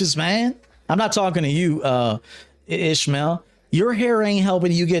no bitches, man. I'm not talking to you, Ishmael. Your hair ain't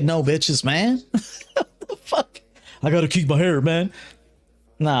helping you get no bitches, man. What the fuck? I gotta keep my hair, man.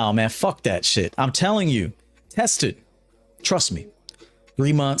 No, man, fuck that shit. I'm telling you. Test it. Trust me.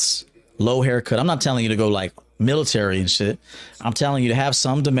 3 months, low haircut. I'm not telling you to go like military and shit. I'm telling you to have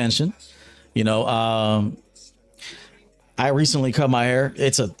some dimension. You know, I recently cut my hair.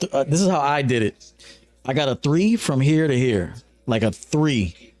 It's this is how I did it. I got a 3 from here to here, like a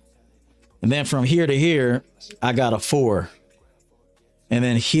 3. And then from here to here, I got a 4. And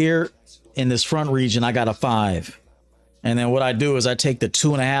then here in this front region, I got a 5. And then what I do is I take the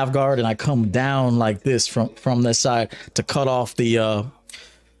 2.5 guard and I come down like this from this side to cut off the,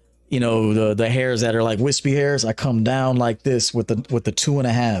 you know, the hairs that are like wispy hairs. I come down like this with the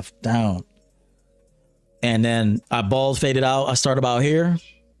 2.5 down. And then I bald fade it out. I start about here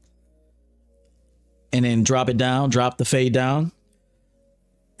and then drop it down, drop the fade down.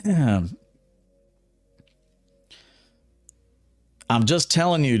 Damn. I'm just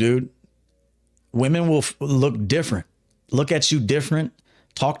telling you, dude, women will look different. Look at you different,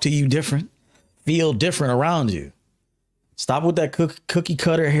 talk to you different, feel different around you. Stop with that cookie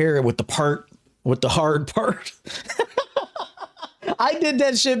cutter hair with the hard part. I did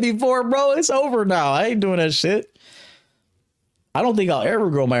that shit before, bro. It's over now. I ain't doing that shit. I don't think I'll ever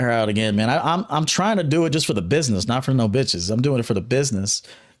grow my hair out again, man. I'm trying to do it just for the business, not for no bitches. I'm doing it for the business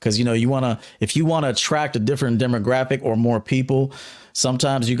because, you know, if you want to attract a different demographic or more people,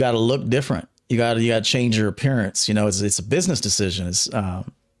 sometimes you got to look different. You got to change your appearance. You know, it's a business decision. It's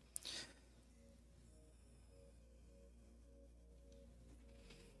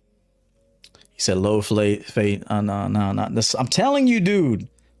he said low fade. No, not this. I'm telling you, dude.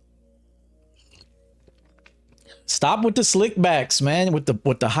 Stop with the slick backs, man. With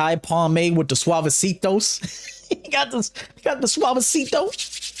the high pomade, with the suavecitos. you got the suavecito.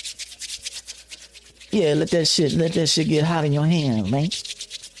 Yeah, let that shit get hot in your hand, man.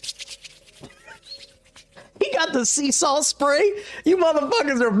 He He got the sea salt spray. You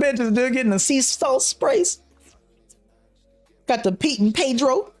motherfuckers are bitches, dude, getting the sea salt sprays. Got the Pete and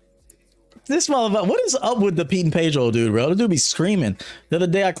Pedro. This motherfucker, what is up with the Pete and Pedro dude, bro? The dude be screaming. The other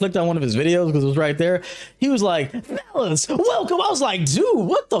day I clicked on one of his videos because it was right there. He was like, fellas, welcome. I was like, dude,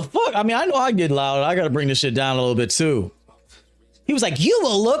 what the fuck? I mean, I know I get loud. I got to bring this shit down a little bit too. He was like, you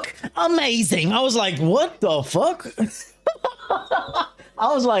will look amazing. I was like, what the fuck?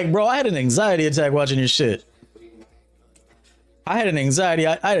 I was like, bro, I had an anxiety attack watching your shit. I had an anxiety.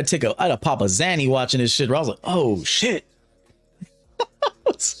 I had to pop a Zanny watching this shit. Bro. I was like, oh shit.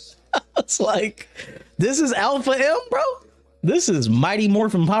 It's like, this is Alpha M, bro. This is Mighty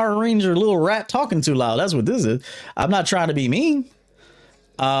Morphin Power Ranger little rat talking too loud. That's what this is. I'm not trying to be mean.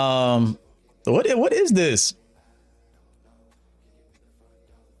 What is this?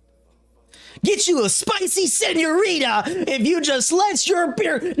 Get you a spicy senorita if you just let your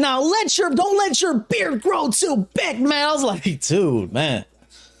beard. Now don't let your beard grow too big, man. I was like, dude, man.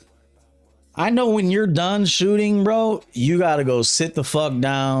 I know when you're done shooting, bro, you gotta go sit the fuck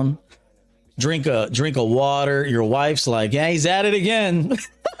down, drink a water. Your wife's like, yeah, he's at it again.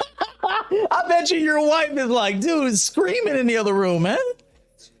 I bet you your wife is like, dude, screaming in the other room, man.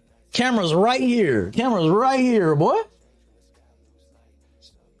 Camera's right here. Camera's right here, boy.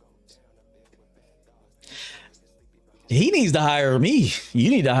 He needs to hire me. You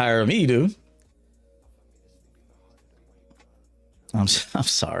need to hire me, dude. I'm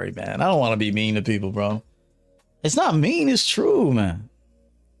sorry, man. I don't want to be mean to people, bro. It's not mean. It's true, man.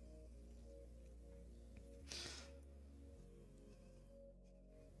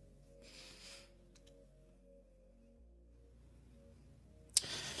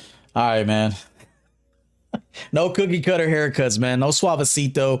 All right, man. No cookie cutter haircuts, man. No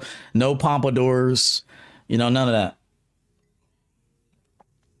suavecito. No pompadours. You know, none of that.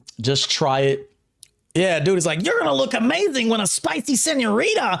 Just try it. Yeah, dude, it's like, you're gonna look amazing when a spicy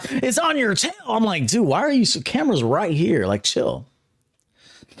senorita is on your tail. I'm like, dude, why are you so camera's right here? Like, chill.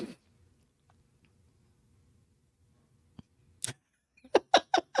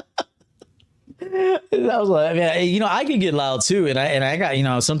 I was like, I mean, you know, I can get loud too, and I got, you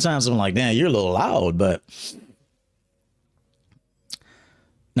know, sometimes I'm like, damn, you're a little loud, but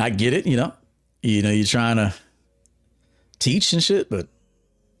I get it, you know, you're trying to teach and shit, but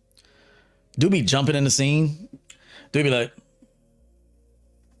do be jumping in the scene. Do be like,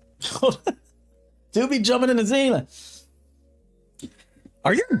 do be jumping in the scene. Like,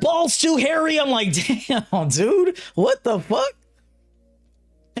 are your balls too hairy? I'm like, damn, dude, what the fuck?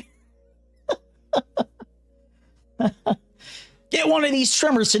 Get one of these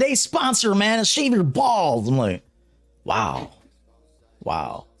trimmers. Today's sponsor, man, and shave your balls. I'm like, wow.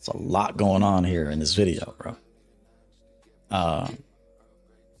 Wow. It's a lot going on here in this video, bro.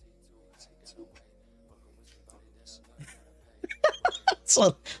 It's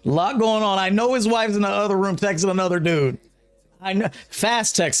a lot going on. I know his wife's in the other room texting another dude. I know.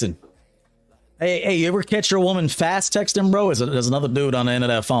 Fast texting. Hey, you ever catch your woman fast texting, bro? There's another dude on the end of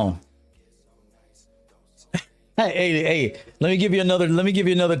that phone. Hey, let me give you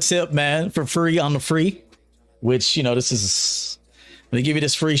another tip, man, for free on the free, which, you know, let me give you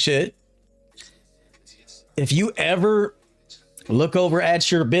this free shit. If you ever look over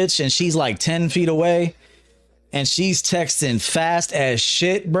at your bitch and she's like 10 feet away and she's texting fast as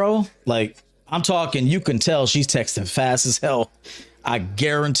shit, bro, like, I'm talking, you can tell she's texting fast as hell. I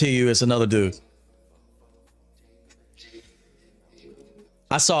guarantee you it's another dude.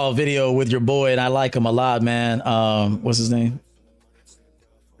 I saw a video with your boy and I like him a lot, man. What's his name?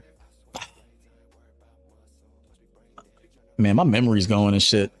 Man, my memory's going and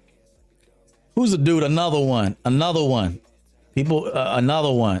shit. Who's the dude? Another one. People,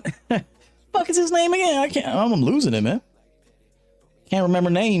 another one. Fuck is his name again? I'm losing it, man. Can't remember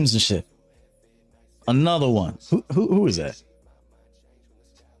names and shit. Another one. Who is that?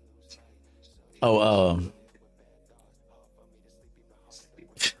 Oh,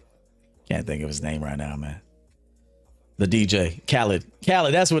 can't think of his name right now, man. The DJ,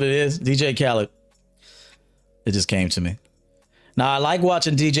 Khaled, that's what it is. DJ Khaled. It just came to me. Now, I like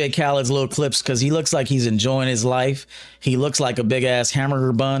watching DJ Khaled's little clips because he looks like he's enjoying his life. He looks like a big ass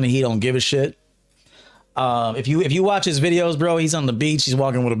hamburger bun and he don't give a shit. If you watch his videos, bro, he's on the beach. He's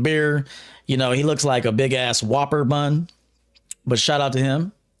walking with a beer. You know, he looks like a big ass Whopper bun. But shout out to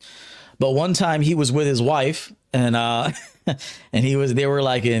him. But one time he was with his wife and they were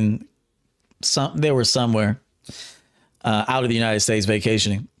like they were somewhere out of the United States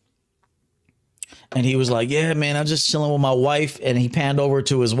vacationing. And he was like, yeah, man, I'm just chilling with my wife. And he panned over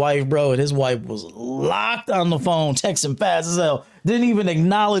to his wife, bro. And his wife was locked on the phone, texting fast as hell. Didn't even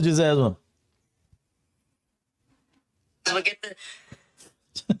acknowledge his husband.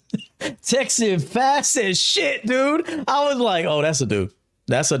 Texting fast as shit, dude. I was like, oh, that's a dude.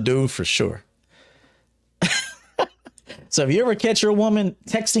 That's a dude for sure. So if you ever catch your woman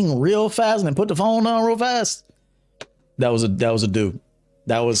texting real fast and then put the phone on real fast, that was a dude.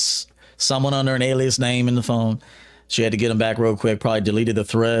 That was someone under an alias name in the phone. She had to get him back real quick, probably deleted the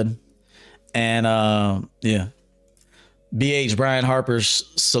thread. And yeah. BH Brian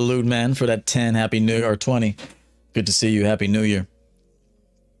Harper's salute, man, for that 10. Happy New Year, or 20. Good to see you. Happy New Year.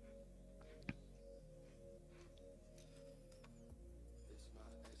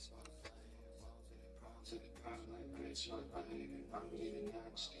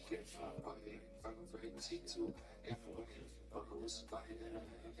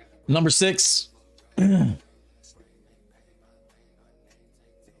 Number 6.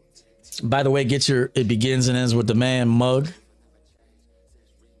 By the way, get your it begins and ends with the man mug.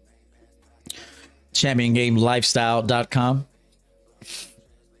 ChampionGameLifestyle.com.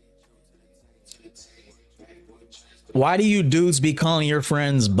 Why do you dudes be calling your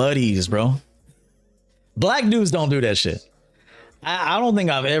friends buddies, bro? Black dudes don't do that shit. I don't think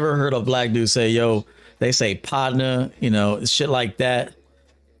I've ever heard a black dude say, yo, they say partner, you know, shit like that.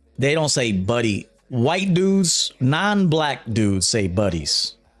 They don't say buddy. White dudes, non-black dudes say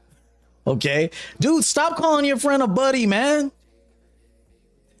buddies. Okay? Dude, stop calling your friend a buddy, man.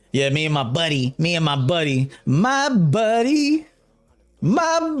 Yeah, me and my buddy. My buddy.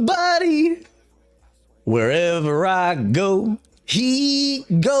 Wherever I go, he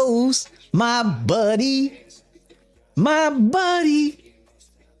goes. My buddy and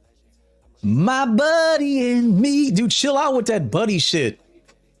me. Dude, chill out with that buddy shit.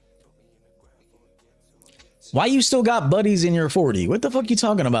 Why you still got buddies in your 40? What the fuck you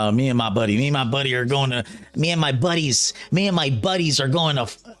talking about? Me and my buddy are going to, me and my buddies are going to,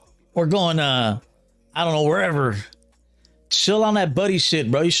 we're going to, I don't know, wherever. Chill on that buddy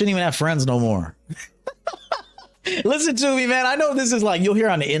shit, bro. You shouldn't even have friends no more. Listen to me, man. I know this is like, you'll hear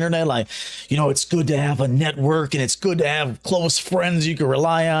on the internet, like, you know, it's good to have a network and it's good to have close friends you can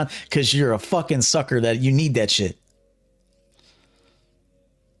rely on because you're a fucking sucker that you need that shit.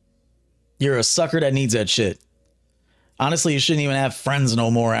 You're a sucker that needs that shit. Honestly, you shouldn't even have friends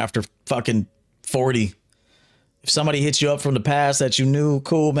no more after fucking 40. If somebody hits you up from the past that you knew,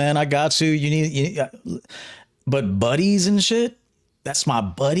 cool, man, I got you. But buddies and shit, that's my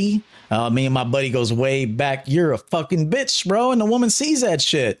buddy. Me and my buddy goes way back. You're a fucking bitch, bro. And the woman sees that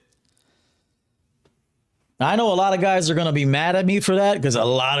shit. I know a lot of guys are going to be mad at me for that because a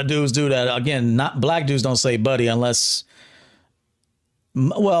lot of dudes do that. Again, not black dudes don't say buddy unless,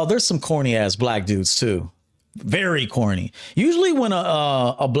 well, there's some corny ass black dudes too. Very corny. Usually when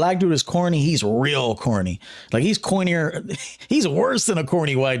a black dude is corny, he's real corny. Like he's cornier. He's worse than a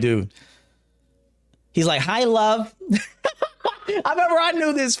corny white dude. He's like, hi, love. I remember I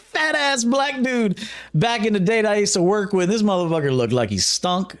knew this fat ass black dude back in the day that I used to work with. This motherfucker looked like he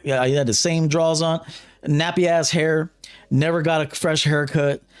stunk. Yeah, he had the same drawers on, nappy ass hair, never got a fresh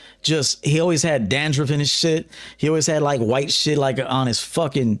haircut. Just, he always had dandruff in his shit. He always had like white shit like on his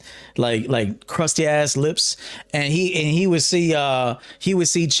fucking like crusty ass lips. And he would see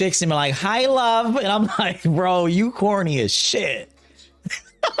chicks and be like, hi, love. And I'm like, bro, you corny as shit.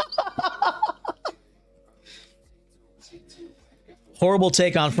 Horrible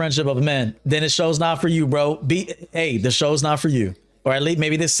take on friendship of men. Then the show's not for you, bro. Hey, the show's not for you. Or at least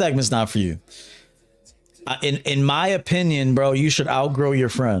maybe this segment's not for you. In my opinion, bro, you should outgrow your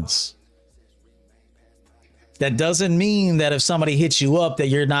friends. That doesn't mean that if somebody hits you up that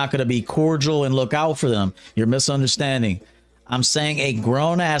you're not going to be cordial and look out for them. You're misunderstanding. I'm saying a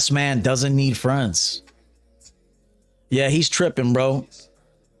grown-ass man doesn't need friends. Yeah, he's tripping, bro.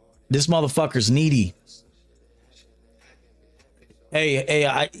 This motherfucker's needy.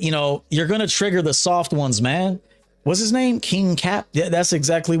 Hey, you're going to trigger the soft ones, man. What's his name? King Cap? Yeah, that's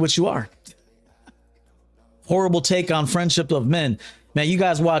exactly what you are. Horrible take on friendship of men. Man, you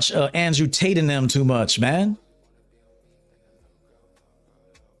guys watch Andrew Tate and them too much, man.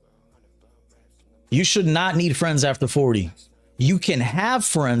 You should not need friends after 40. You can have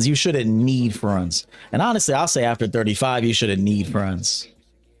friends. You shouldn't need friends. And honestly, I'll say after 35, you shouldn't need friends.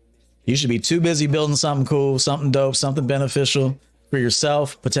 You should be too busy building something cool, something dope, something beneficial for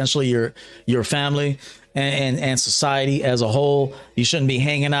yourself, potentially your family and society as a whole. You shouldn't be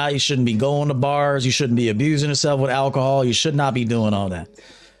hanging out. You shouldn't be going to bars. You shouldn't be abusing yourself with alcohol. You should not be doing all that.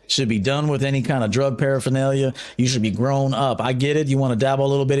 Should be done with any kind of drug paraphernalia. You should be grown up. I get it. You want to dabble a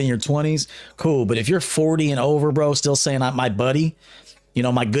little bit in your 20s. Cool. But if you're 40 and over, bro, still saying my buddy, you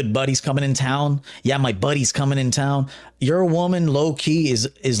know, my good buddy's coming in town. Yeah, my buddy's coming in town. Your woman low key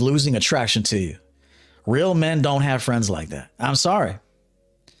is losing attraction to you. Real men don't have friends like that. I'm sorry.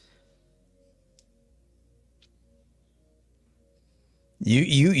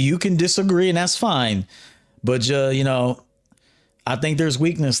 You can disagree, and that's fine. But you know, I think there's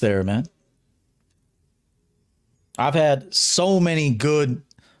weakness there, man. I've had so many good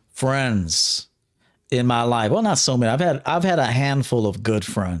friends in my life. Well, not so many. I've had a handful of good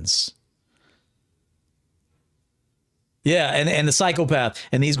friends. Yeah, and the psychopath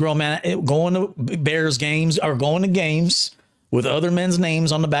and these grown men going to Bears games or going to games with other men's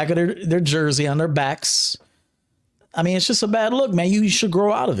names on the back of their jersey on their backs. I mean, it's just a bad look, man. You should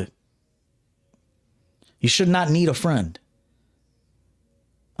grow out of it. You should not need a friend.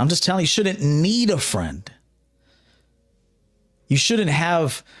 I'm just telling you, you shouldn't need a friend. You shouldn't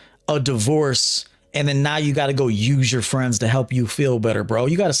have a divorce and then now you got to go use your friends to help you feel better, bro.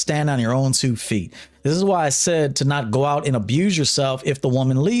 You got to stand on your own 2 feet. This is why I said to not go out and abuse yourself if the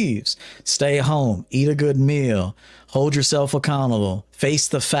woman leaves. Stay home, eat a good meal, hold yourself accountable, face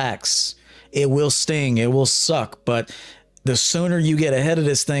the facts. It will sting, it will suck, but the sooner you get ahead of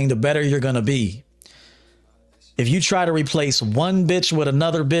this thing, the better you're going to be. If you try to replace one bitch with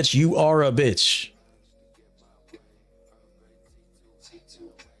another bitch, you are a bitch.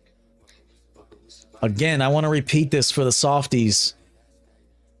 Again, I want to repeat this for the softies.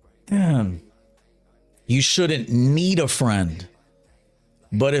 Damn. You shouldn't need a friend.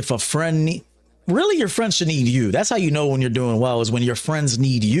 But if a friend really, your friends should need you. That's how you know when you're doing well, is when your friends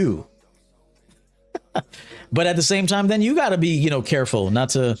need you. But at the same time, then you got to be, you know, careful not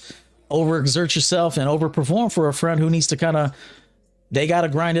to overexert yourself and overperform for a friend who needs to they got to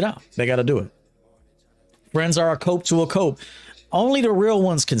grind it out. They got to do it. Friends are a cope to a cope. Only the real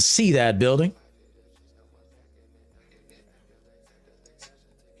ones can see that, building.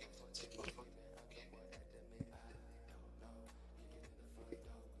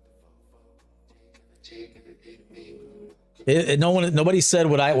 Nobody said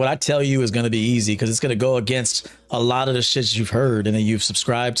what I tell you is going to be easy, because it's going to go against a lot of the shit you've heard and that you've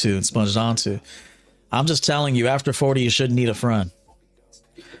subscribed to and sponged onto. I'm just telling you, after 40, you shouldn't need a friend.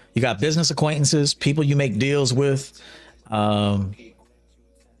 You got business acquaintances, people you make deals with,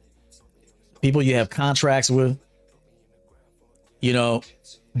 people you have contracts with, you know,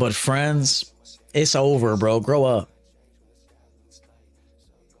 but friends, it's over, bro. Grow up.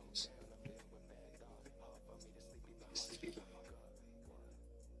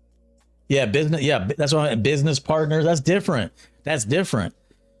 Yeah, business. Yeah, that's what business partners. That's different. That's different.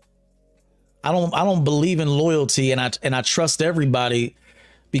 I don't believe in loyalty, and I trust everybody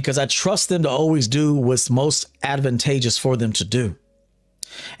because I trust them to always do what's most advantageous for them to do.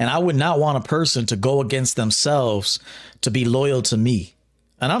 And I would not want a person to go against themselves to be loyal to me.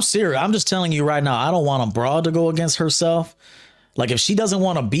 And I'm serious. I'm just telling you right now, I don't want a broad to go against herself. Like, if she doesn't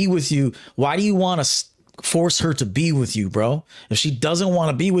want to be with you, why do you want to force her to be with you, bro? If she doesn't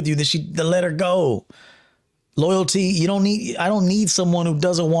want to be with you, then let her go. Loyalty, I don't need someone who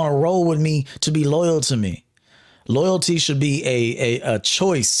doesn't want to roll with me to be loyal to me. Loyalty should be a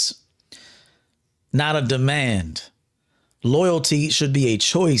choice, not a demand. Loyalty should be a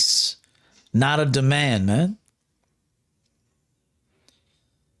choice, not a demand, man.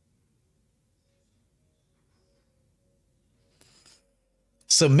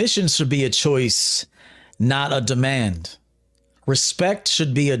 Submission should be a choice, not a demand. Respect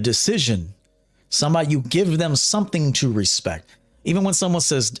should be a decision. Somebody, you give them something to respect. Even when someone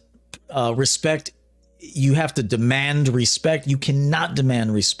says respect, you have to demand respect. You cannot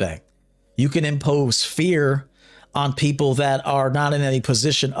demand respect. You can impose fear on people that are not in any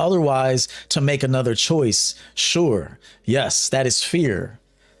position otherwise to make another choice. Sure, yes, that is fear.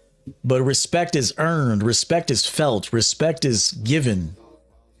 But respect is earned. Respect is felt. Respect is given.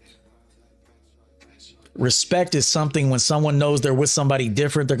 Respect is something when someone knows they're with somebody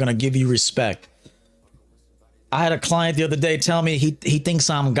different, they're going to give you respect. I had a client the other day tell me he thinks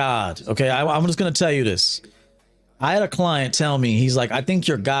I'm God. Okay, I'm just going to tell you this. I had a client tell me, he's like, I think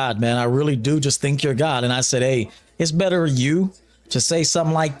you're God, man. I really do just think you're God. And I said, hey, it's better you to say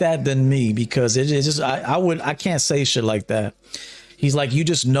something like that than me, because it just I can't say shit like that. He's like, you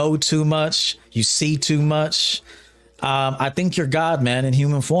just know too much. You see too much. I think you're God, man, in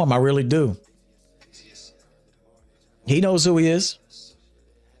human form. I really do. He knows who he is.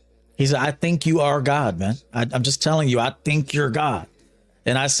 He said, I think you are God, man. I'm just telling you, I think you're God.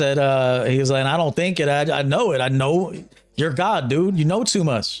 And I said, he was like, I don't think it. I know it. I know you're God, dude. You know too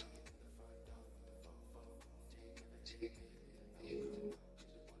much.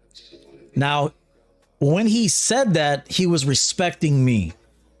 Now, when he said that, he was respecting me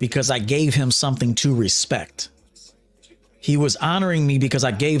because I gave him something to respect. He was honoring me because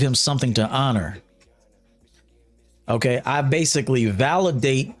I gave him something to honor. Okay. I basically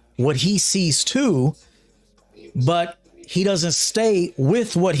validate what he sees too, but he doesn't stay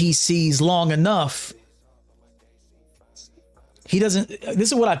with what he sees long enough. He doesn't.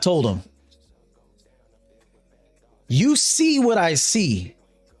 This is what I told him. You see what I see,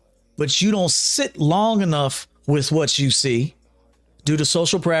 but you don't sit long enough with what you see due to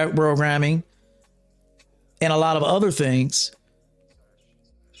social programming and a lot of other things.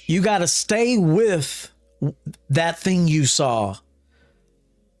 You got to stay with that thing you saw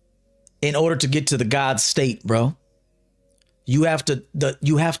in order to get to the God state, bro. You have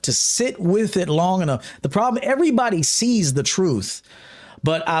to sit with it long enough. The problem, everybody sees the truth,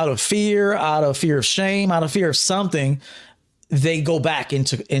 but out of fear of shame, out of fear of something, they go back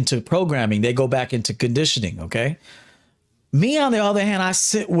into programming. They go back into conditioning. Okay. Me, on the other hand, I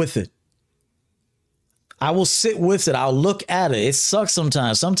sit with it. I will sit with it. I'll look at it. It sucks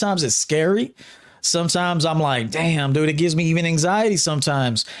sometimes. Sometimes it's scary. Sometimes I'm like, damn, dude, it gives me even anxiety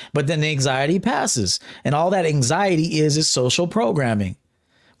sometimes. But then the anxiety passes. And all that anxiety is social programming.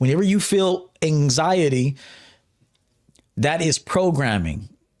 Whenever you feel anxiety, that is programming.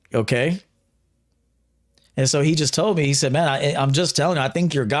 Okay. And so he just told me, he said, man, I'm just telling you, I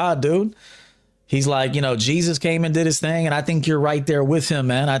think you're God, dude. He's like, you know, Jesus came and did his thing, and I think you're right there with him,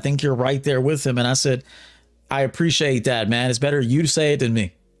 man. I think you're right there with him. And I said, I appreciate that, man. It's better you to say it than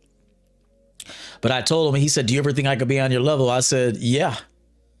me. But I told him, he said, do you ever think I could be on your level? I said, yeah.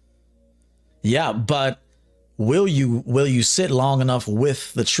 Yeah, but will you sit long enough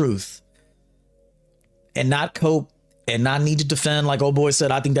with the truth and not cope and not need to defend? Like old boy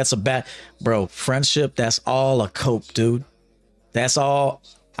said, I think that's a bad, bro, friendship, that's all a cope, dude. That's all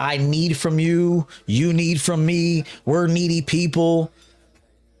I need from you. You need from me. We're needy people.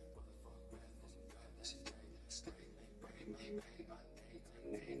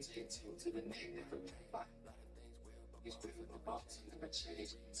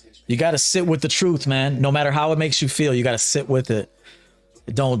 You got to sit with the truth, man. No matter how it makes you feel, you got to sit with it.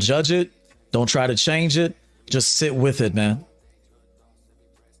 Don't judge it. Don't try to change it. Just sit with it, man.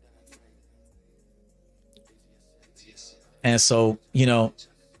 And so, you know,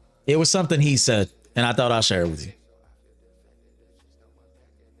 it was something he said, and I thought I'll share it with you.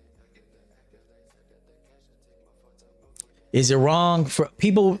 Is it wrong for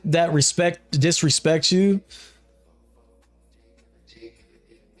people that disrespect you?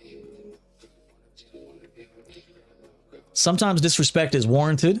 Sometimes disrespect is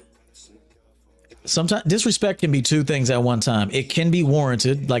warranted. Sometimes disrespect can be two things at one time. It can be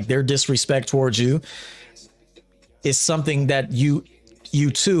warranted, like their disrespect towards you is something that you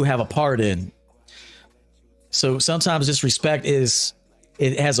too have a part in. So sometimes disrespect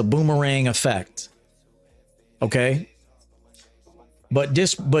it has a boomerang effect. Okay. But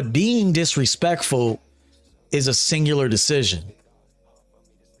being disrespectful is a singular decision.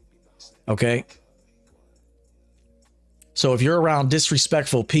 Okay. So if you're around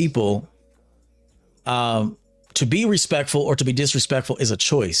disrespectful people, to be respectful or to be disrespectful is a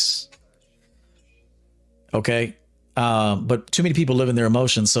choice. Okay. But too many people live in their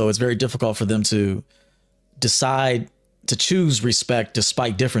emotions, so it's very difficult for them to decide to choose respect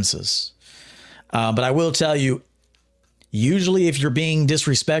despite differences. But I will tell you, usually if you're being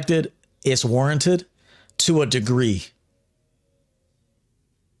disrespected, it's warranted to a degree.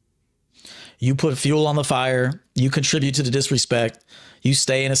 You put fuel on the fire, you contribute to the disrespect, you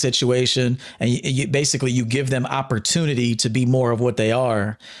stay in a situation, and you basically give them opportunity to be more of what they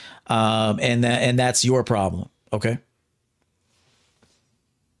are. And that's your problem. Okay.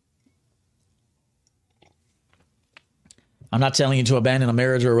 I'm not telling you to abandon a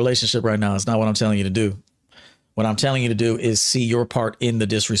marriage or a relationship right now. It's not what I'm telling you to do. What I'm telling you to do is see your part in the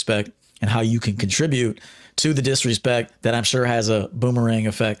disrespect and how you can contribute to the disrespect that I'm sure has a boomerang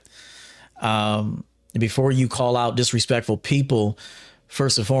effect. Before you call out disrespectful people,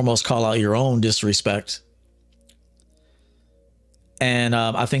 first and foremost, call out your own disrespect. And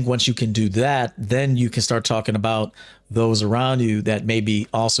I think once you can do that, then you can start talking about those around you that may be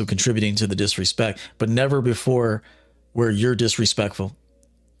also contributing to the disrespect, but never before where you're disrespectful,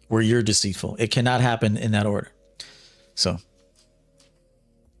 where you're deceitful. It cannot happen in that order. So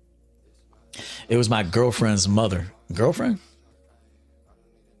it was my girlfriend's mother. Girlfriend?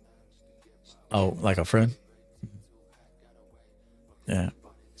 Oh, like a friend? Yeah.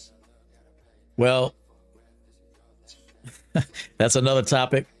 Well, that's another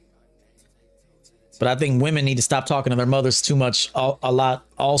topic. But I think women need to stop talking to their mothers too much, a lot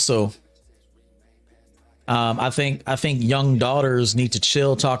also. I think young daughters need to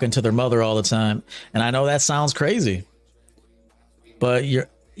chill talking to their mother all the time. And I know that sounds crazy, but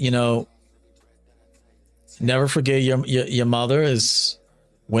Never forget your mother. Is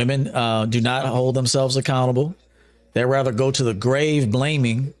women do not hold themselves accountable. They rather go to the grave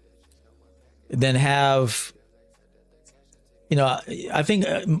blaming than have, you know, I think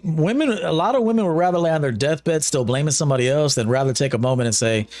women, a lot of women would rather lay on their deathbed still blaming somebody else than rather take a moment and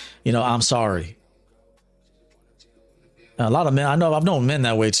say, you know, I'm sorry. A lot of men, I know, I've known men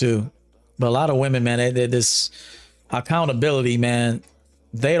that way too, but a lot of women, man, they this accountability, man,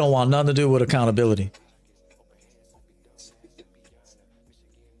 they don't want nothing to do with accountability.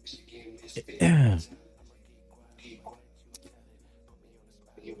 Yeah.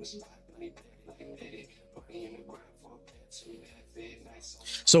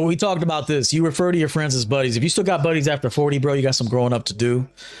 So we talked about this. You refer to your friends as buddies. If you still got buddies after 40, bro, you got some growing up to do.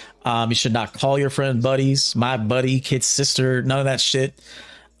 You should not call your friend buddies, my buddy, kid, sister, none of that shit.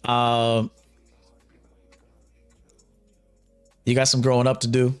 You got some growing up to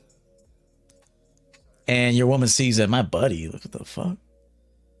do. And your woman sees that, my buddy, look at the fuck.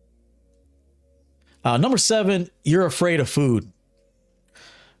 Number 7, you're afraid of food.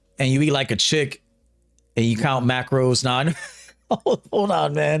 And you eat like a chick and you count macros. Now, hold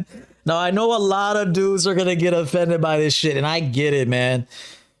on, man. Now, I know a lot of dudes are going to get offended by this shit, and I get it, man.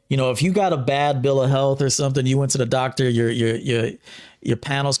 You know, if you got a bad bill of health or something, you went to the doctor, your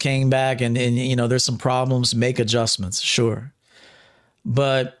panels came back and you know, there's some problems, make adjustments, sure.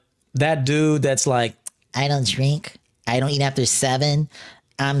 But that dude that's like, I don't drink, I don't eat after 7,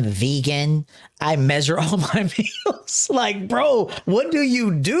 I'm vegan, I measure all my meals. Like, bro, what do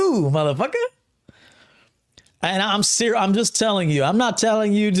you do, motherfucker? And I'm serious. I'm just telling you. I'm not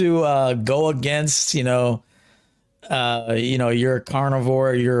telling you to go against, you know, you're a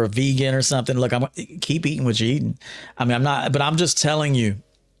carnivore, you're a vegan or something. Look, I'm keep eating what you're eating. I mean, I'm not, but I'm just telling you.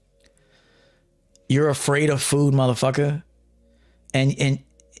 You're afraid of food, motherfucker, and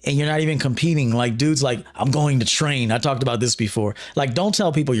you're not even competing. Like dudes, like I'm going to train. I talked about this before. Like, don't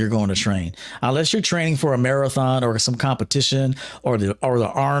tell people you're going to train unless you're training for a marathon or some competition or the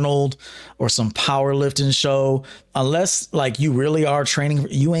Arnold or some powerlifting show. Unless like you really are training,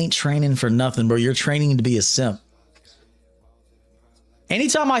 you ain't training for nothing, bro. You're training to be a simp.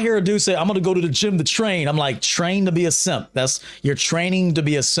 Anytime I hear a dude say, I'm going to go to the gym to train, I'm like, train to be a simp. You're training to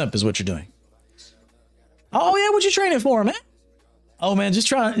be a simp is what you're doing. Oh yeah, what you training for, man? Oh man, just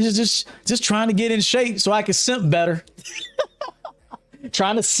trying to get in shape so I can simp better.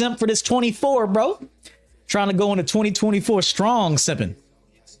 Trying to simp for this 24, bro. Trying to go into 2024 strong simping.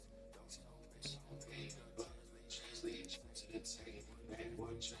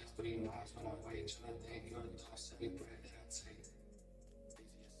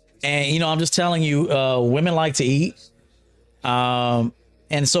 And you know, I'm just telling you, women like to eat. And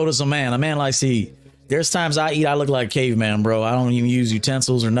so does a man. A man likes to eat. There's times I eat, I look like a caveman, bro. I don't even use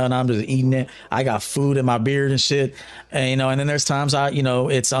utensils or nothing. I'm just eating it. I got food in my beard and shit. And, you know, and then there's times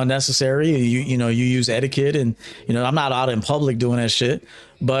it's unnecessary. You use etiquette and, you know, I'm not out in public doing that shit.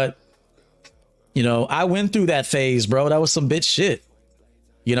 But, you know, I went through that phase, bro. That was some bitch shit.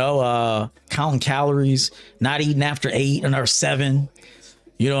 You know, counting calories, not eating after 8 or 7.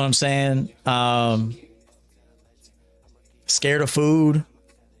 You know what I'm saying? Scared of food.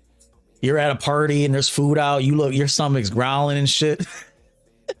 You're at a party and there's food out. You look, your stomach's growling and shit.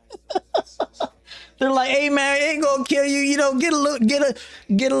 They're like, "Hey man, it ain't gonna kill you. You know, get a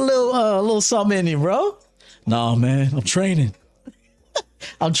little something in you, bro." No man, I'm training.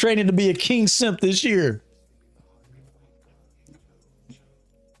 I'm training to be a king simp this year.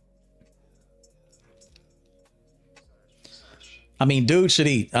 I mean, dudes should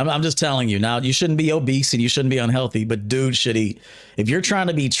eat. I'm just telling you. Now, you shouldn't be obese and you shouldn't be unhealthy, but dudes should eat. If you're trying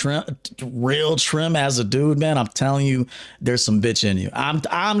to be real trim as a dude, man, I'm telling you, there's some bitch in you.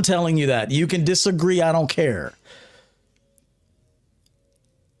 I'm telling you that. You can disagree. I don't care.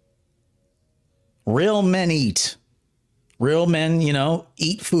 Real men eat. Real men, you know,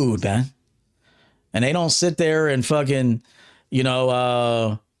 eat food, man. And they don't sit there and fucking, you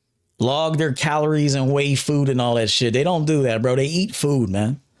know, log their calories and weigh food and all that shit. They don't do that, bro. They eat food,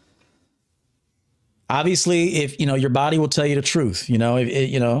 man. Obviously, if you know, your body will tell you the truth. You know, if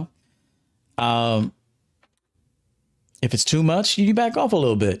it's too much, you back off a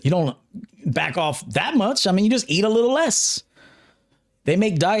little bit. You don't back off that much. I mean, you just eat a little less. They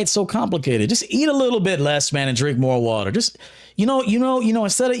make diets so complicated. Just eat a little bit less, man, and drink more water. Just, you know,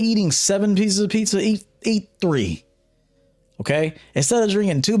 instead of eating 7 pieces of pizza, eat 3. Okay. Instead of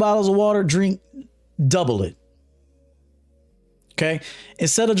drinking 2 bottles of water, drink double it. Okay.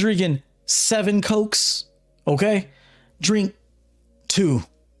 Instead of drinking 7 Cokes, okay, drink 2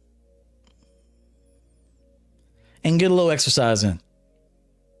 and get a little exercise in.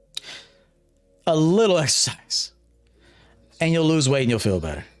 A little exercise. And you'll lose weight and you'll feel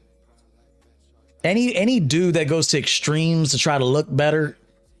better. Any dude that goes to extremes to try to look better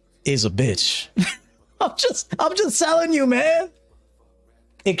is a bitch. I'm just telling you, man.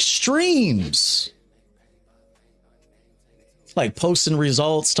 Extremes. It's like posting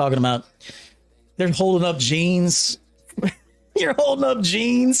results, talking about they're holding up jeans. You're holding up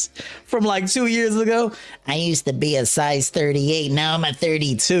jeans from like 2 years ago. I used to be a size 38. Now I'm a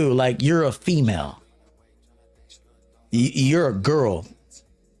 32. Like, you're a female. You're a girl.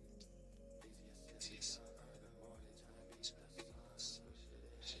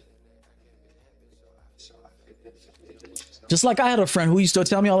 Just like I had a friend who used to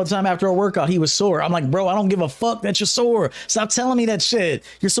tell me all the time after a workout he was sore. I'm like, bro, I don't give a fuck that you're sore. Stop telling me that shit.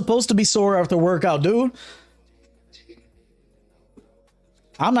 You're supposed to be sore after a workout, dude.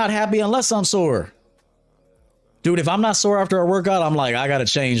 I'm not happy unless I'm sore. Dude, if I'm not sore after a workout, I'm like, I got to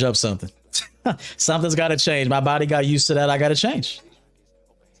change up something. Something's got to change. My body got used to that. I got to change.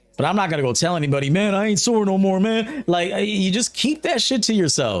 But I'm not going to go tell anybody, man, I ain't sore no more, man. Like, you just keep that shit to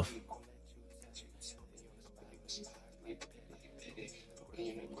yourself.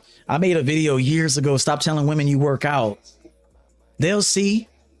 I made a video years ago. Stop telling women you work out. They'll see.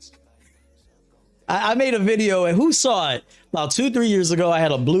 I made a video, and who saw it? About 2-3 years ago, I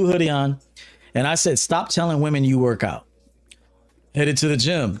had a blue hoodie on, and I said, stop telling women you work out. Headed to the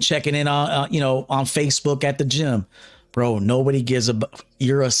gym, checking in on, on Facebook at the gym. Bro, nobody gives a...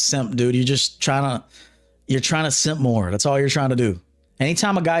 You're a simp, dude. You're just trying to simp more. That's all you're trying to do.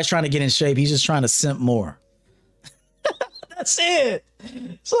 Anytime a guy's trying to get in shape, he's just trying to simp more. That's it.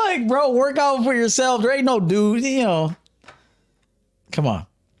 It's like, bro, work out for yourself. There ain't no dude, Come on.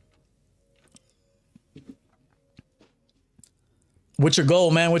 What's your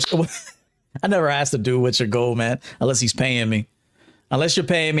goal, man? I never asked a dude what's your goal, man, unless he's paying me. Unless you're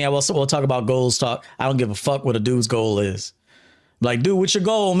paying me, we'll talk about goals talk. I don't give a fuck what a dude's goal is. Like, dude, what's your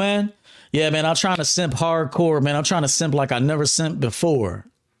goal, man? Yeah, man, I'm trying to simp hardcore, man. I'm trying to simp like I never simped before.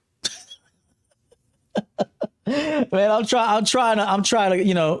 Man, I'm trying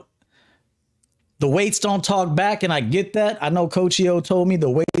to, the weights don't talk back, and I get that. I know Coach EO told me the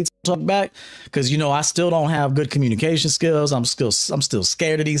weights don't talk back because, I still don't have good communication skills. I'm still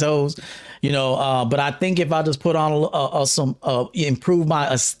scared of these hoes, but I think if I just put on some improve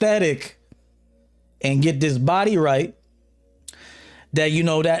my aesthetic and get this body right, that,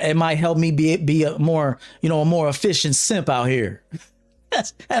 that it might help me be a more, a more efficient simp out here.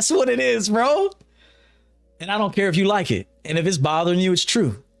 That's what it is, bro. And I don't care if you like it. And if it's bothering you, it's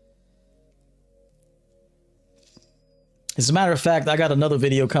true. As a matter of fact, I got another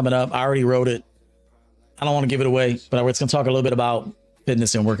video coming up. I already wrote it. I don't want to give it away, but it's going to talk a little bit about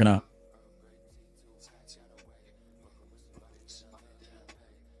fitness and working out.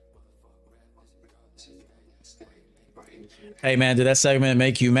 Hey, man, did that segment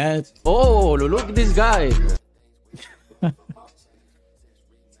make you mad? Oh, look at this guy.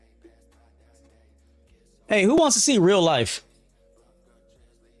 Hey, who wants to see real life?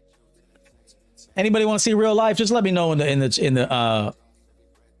 Anybody want to see real life? Just let me know in the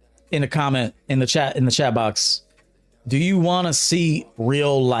comment in the chat box. Do you want to see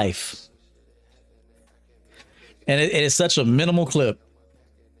real life? And it is such a minimal clip,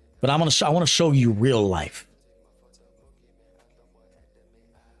 but I want to show you real life.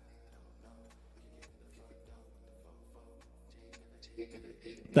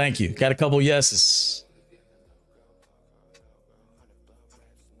 Thank you. Got a couple yeses.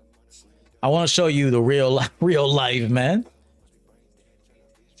 I want to show you the real life, man.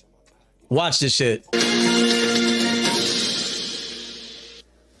 Watch this shit.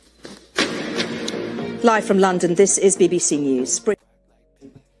 Live from London, this is BBC News.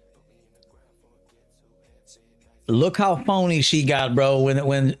 Look how phony she got, bro.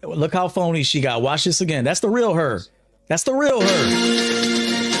 Look how phony she got. Watch this again. That's the real her. That's the real her.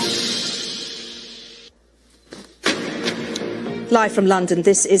 Live from London,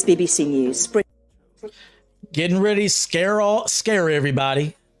 this is BBC News. Getting ready to scare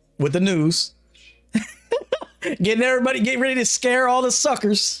everybody with the news. Get ready to scare all the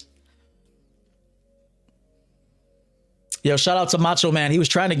suckers. Yo, shout out to Macho Man. He was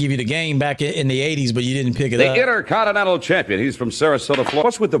trying to give you the game back in the 80s, but you didn't pick it up. The Intercontinental Champion. He's from Sarasota, Florida.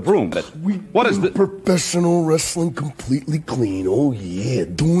 What's with the broom? What is the professional wrestling completely clean? Oh yeah,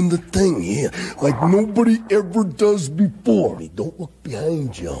 doing the thing here like nobody ever does before. Don't look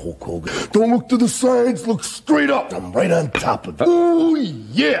behind you, Hulk Hogan. Don't look to the sides. Look straight up. I'm right on top of it. Oh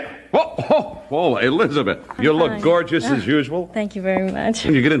yeah. Oh, Oh, Elizabeth, you look gorgeous as usual. Thank you very much.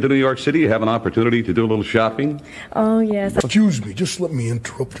 When you get into New York City, you have an opportunity to do a little shopping. Oh, yes. Excuse me, just let me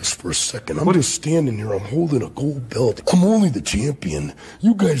interrupt us for a second. I'm just standing here, I'm holding a gold belt. I'm only the champion.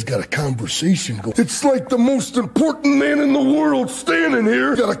 You guys got a conversation going. It's like the most important man in the world standing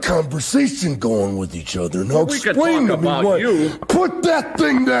here. Got a conversation going with each other. Now We can explain talk to me about why. you. Put that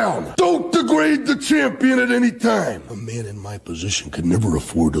thing down. Don't degrade the champion at any time. A man in my position could never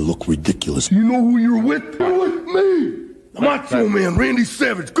afford to look ridiculous. You know who you're with? You're with me. Macho Man, Randy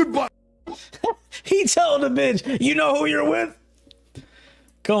Savage. Goodbye. He told the bitch, you know who you're with?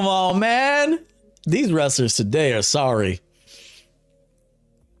 Come on, man. These wrestlers today are sorry.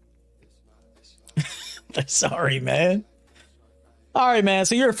 They're sorry, man. All right, man.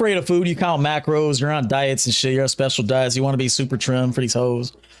 So you're afraid of food. You count macros. You're on diets and shit. You're on special diets. You want to be super trim for these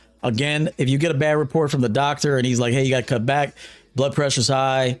hoes. Again, if you get a bad report from the doctor and he's like, hey, you got to cut back. Blood pressure's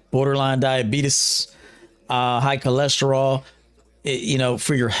high, borderline diabetes, high cholesterol, you know,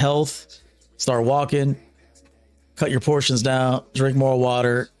 for your health, start walking, cut your portions down, drink more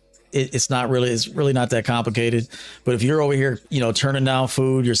water. It's really not that complicated. But if you're over here, you know, turning down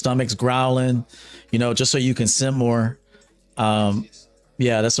food, your stomach's growling, you know, just so you can simp more.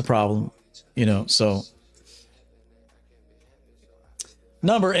 Yeah, that's a problem, you know, so.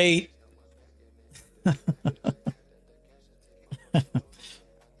 Number 8.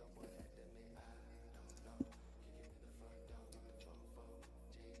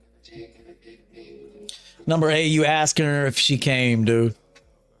 Number 8, you asking her if she came, dude.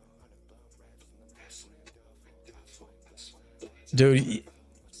 Dude,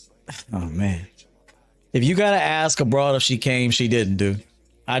 oh man. If you gotta ask a broad if she came, she didn't, dude.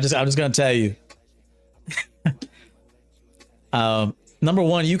 I'm just gonna tell you. Number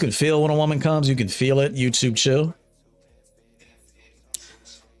 1, you can feel when a woman comes. You can feel it. YouTube chill.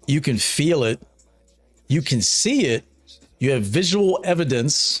 You can feel it. You can see it. You have visual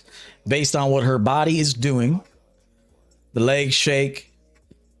evidence based on what her body is doing. The legs shake.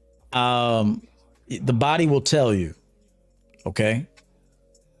 The body will tell you. Okay.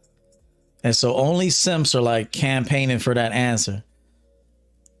 And so only simps are like campaigning for that answer.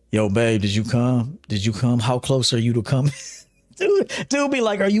 Yo, babe, did you come? Did you come? How close are you to coming? Dude be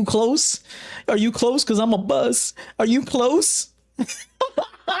like, are you close? Are you close? Because I'm a buzz. Are you close?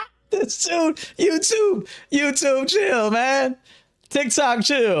 This dude, YouTube, chill, man. TikTok,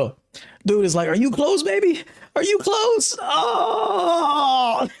 chill. Dude is like, are you close, baby? Are you close?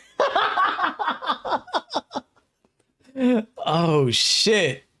 Oh. Oh,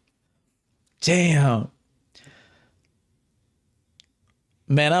 shit. Damn.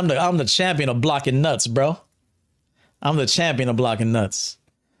 Man, I'm the champion of blocking nuts, bro. I'm the champion of blocking nuts.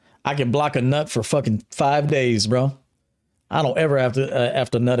 I can block a nut for fucking 5 days, bro. I don't ever have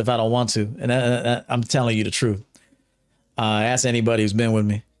to nut if I don't want to. And I'm telling you the truth. Ask anybody who's been with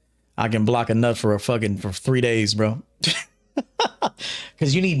me. I can block a nut for 3 days, bro.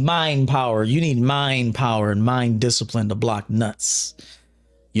 Because you need mind power. You need mind power and mind discipline to block nuts.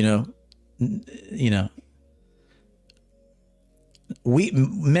 You know.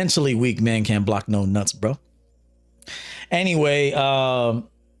 Mentally weak men can't block no nuts, bro. Anyway, I'm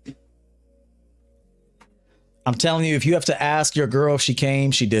telling you, if you have to ask your girl if she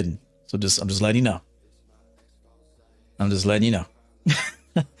came, she didn't. So I'm just letting you know. I'm just letting you know.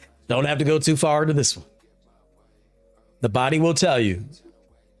 Don't have to go too far into this one. The body will tell you.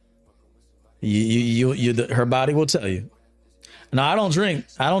 Her body will tell you. No, I don't drink.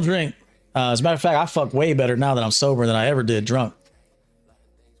 As a matter of fact, I fuck way better now that I'm sober than I ever did drunk.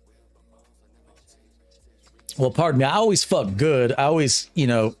 Well, pardon me. I always fuck good. I always,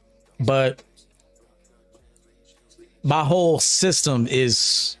 but my whole system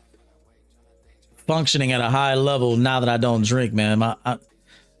is functioning at a high level now that I don't drink, man.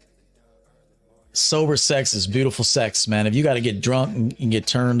 Sober sex is beautiful sex, man. If you got to get drunk and get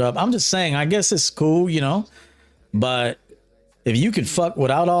turned up, I'm just saying, I guess it's cool, but if you can fuck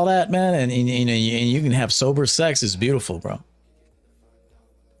without all that, man, and you can have sober sex, it's beautiful, bro.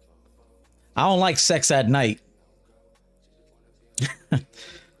 I don't like sex at night. I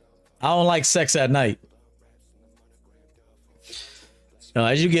don't like sex at night.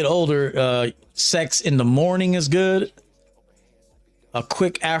 As you get older, sex in the morning is good. A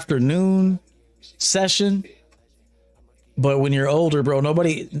quick afternoon session. But when you're older, bro,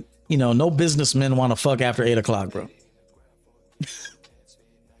 nobody, no businessmen want to fuck after 8 o'clock, bro.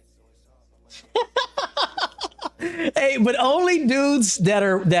 Hey, but only dudes that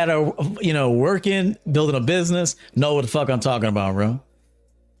are working, building a business know what the fuck I'm talking about, bro.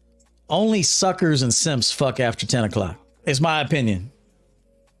 Only suckers and simps fuck after 10 o'clock. It's my opinion.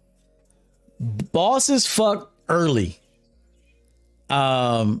 Bosses fuck early.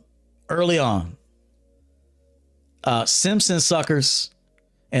 Early on. Simps and suckers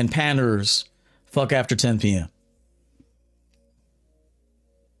and panderers fuck after 10 p.m.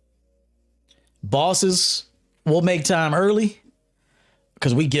 Bosses will make time early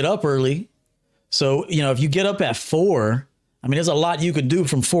because we get up early. So, you know, if you get up at 4, I mean, there's a lot you could do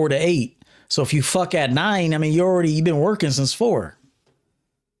from 4 to 8. So if you fuck at 9, I mean, you've been working since 4.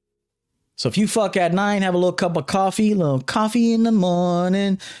 So if you fuck at 9, have a little cup of coffee, a little coffee in the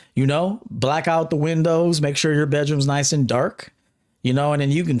morning, you know, black out the windows, make sure your bedroom's nice and dark, you know, and then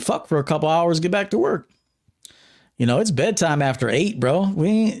you can fuck for a couple hours, get back to work. You know, it's bedtime after 8, bro. We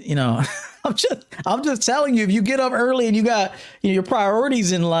ain't, you know, I'm just telling you, if you get up early and you got, you know, your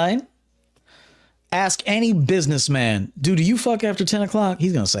priorities in line, ask any businessman, dude, do you fuck after 10 o'clock?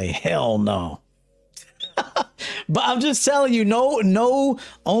 He's going to say, hell no. But I'm just telling you, no,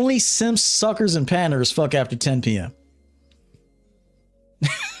 only simps, suckers, and panders fuck after 10 p.m.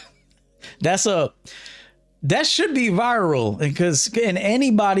 That should be viral, because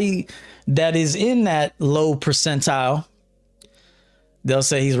anybody that is in that low percentile, they'll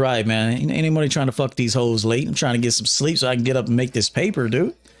say he's right, man. Ain't anybody trying to fuck these hoes late. I'm trying to get some sleep so I can get up and make this paper,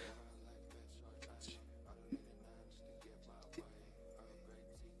 dude.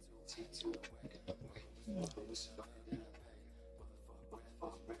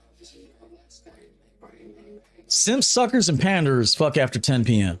 Simps, suckers, and panders fuck after 10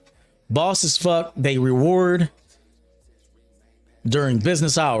 p.m. Bosses fuck, they reward during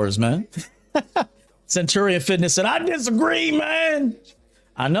business hours, man. Centurion Fitness said, I disagree, man.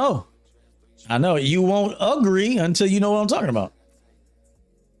 I know. You won't agree until you know what I'm talking about.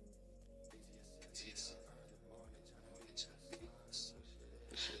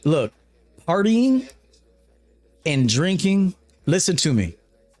 Look, partying and drinking, listen to me.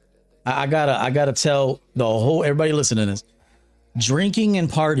 I gotta tell the whole, everybody listen to this. Drinking and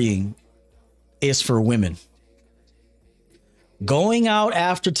partying is for women. Going out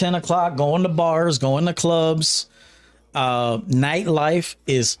after 10 o'clock, going to bars, going to clubs, nightlife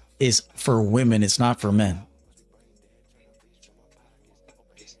is for women. It's not for men.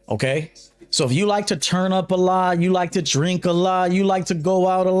 Okay? So if you like to turn up a lot, you like to drink a lot, you like to go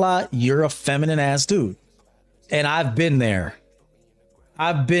out a lot, you're a feminine ass dude. And I've been there.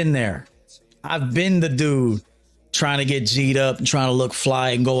 I've been the dude trying to get G'd up and trying to look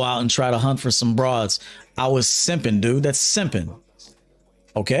fly and go out and try to hunt for some broads. I was simping, dude. That's simping.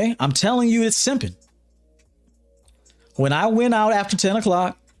 Okay? I'm telling you, it's simping. When I went out after 10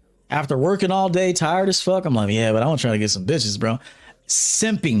 o'clock, after working all day, tired as fuck, I'm like, yeah, but I want to try to get some bitches, bro.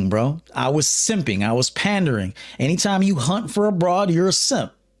 Simping, bro. I was simping. I was pandering. Anytime you hunt for a broad, you're a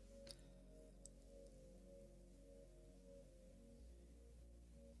simp.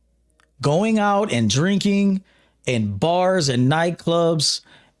 Going out and drinking in bars and nightclubs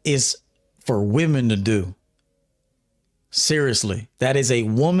is for women to do. Seriously, that is a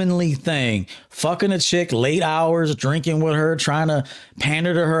womanly thing. Fucking a chick late hours, drinking with her, trying to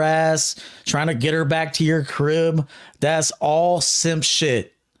pander to her ass, trying to get her back to your crib. That's all simp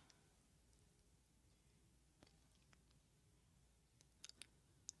shit.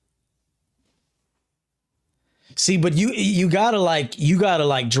 See, but you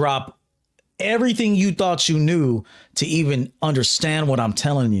gotta drop everything you thought you knew to even understand what I'm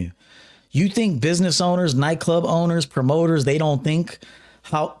telling you. You think business owners, nightclub owners, promoters, they don't think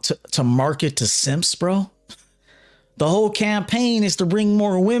how to market to simps, bro? The whole campaign is to bring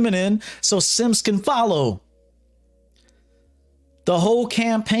more women in so simps can follow. The whole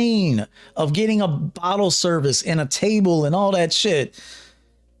campaign of getting a bottle service and a table and all that shit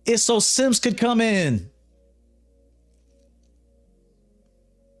is so simps could come in.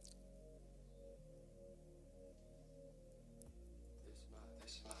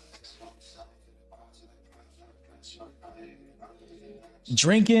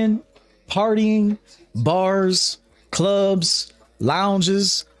 Drinking, partying, bars, clubs,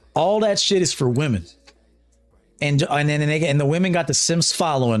 lounges, all that shit is for women. And the women got the simps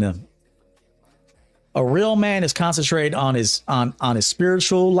following them. A real man is concentrated on his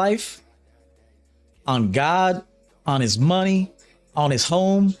spiritual life, on God, on his money, on his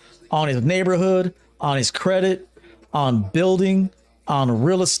home, on his neighborhood, on his credit, on building, on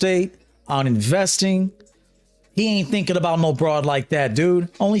real estate, on investing. He ain't thinking about no broad like that, dude.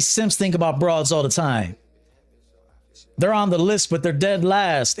 Only simps think about broads all the time. They're on the list, but they're dead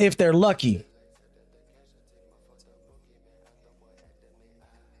last if they're lucky.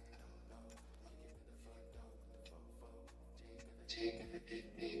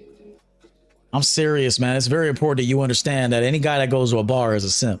 I'm serious, man. It's very important that you understand that any guy that goes to a bar is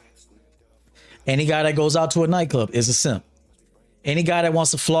a simp. Any guy that goes out to a nightclub is a simp. Any guy that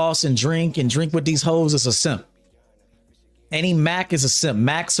wants to floss and drink with these hoes is a simp. Any Mac is a simp.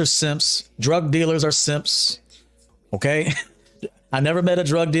 Macs are simps. Drug dealers are simps. Okay? I never met a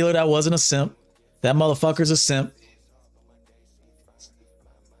drug dealer that wasn't a simp. That motherfucker's a simp.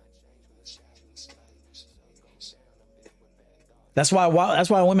 That's why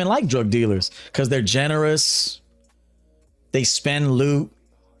women like drug dealers, because they're generous. They spend loot.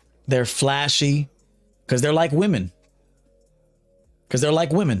 They're flashy, because they're like women.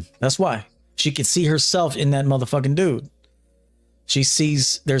 That's why. She can see herself in that motherfucking dude. She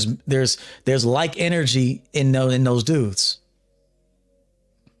sees there's like energy in those dudes.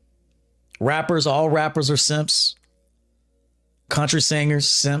 All rappers are simps. Country singers,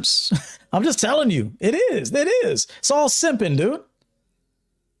 simps. I'm just telling you, it is. It's all simping, dude.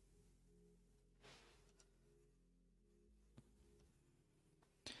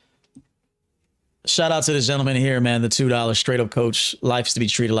 Shout out to this gentleman here, man. The $2 straight up coach. Life's to be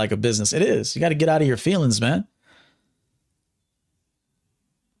treated like a business. It is. You got to get out of your feelings, man.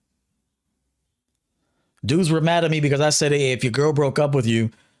 Dudes were mad at me because I said, hey, if your girl broke up with you,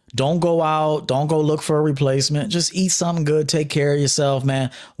 don't go out. Don't go look for a replacement. Just eat something good. Take care of yourself,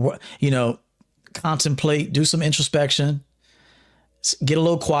 man. You know, contemplate, do some introspection, get a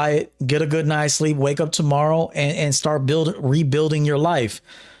little quiet, get a good night's sleep, wake up tomorrow and start rebuilding your life.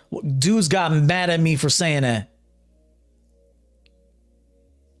 Dudes got mad at me for saying that.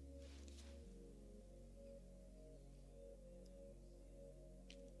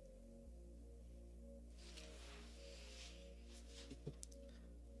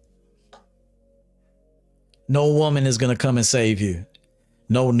 No woman is going to come and save you.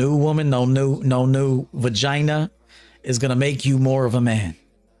 No new woman, no new vagina is going to make you more of a man.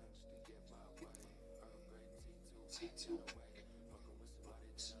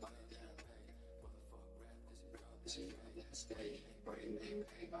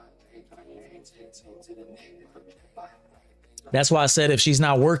 That's why I said if she's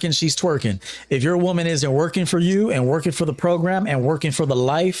not working, she's twerking. If your woman isn't working for you and working for the program and working for the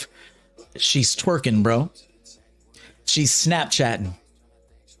life, she's twerking, bro. She's Snapchatting.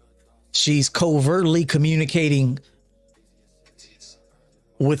 She's covertly communicating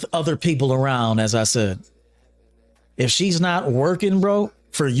with other people around, as I said. If she's not working, bro,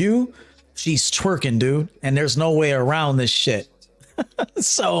 for you, she's twerking, dude. And there's no way around this shit.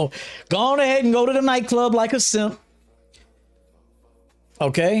 So go on ahead and go to the nightclub like a simp.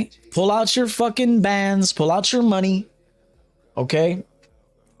 Okay? Pull out your fucking bands. Pull out your money. Okay?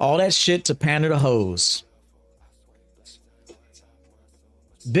 All that shit to pander to hoes.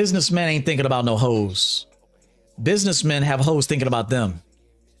 Businessmen ain't thinking about no hoes. Businessmen have hoes thinking about them.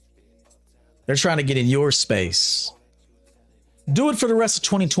 They're trying to get in your space. Do it for the rest of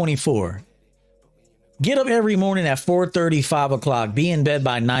 2024. Get up every morning at 4:30, 5 o'clock. Be in bed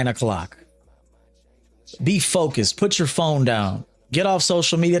by 9 o'clock. Be focused. Put your phone down. Get off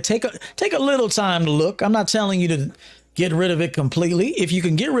social media. Take a little time to look. I'm not telling you to get rid of it completely. If you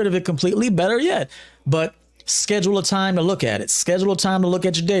can get rid of it completely, better yet. But schedule a time to look at it. Schedule a time to look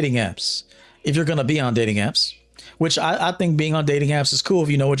at your dating apps. If you're going to be on dating apps, which I think being on dating apps is cool. If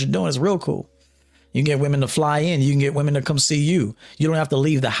you know what you're doing, it's real cool. You can get women to fly in. You can get women to come see you. You don't have to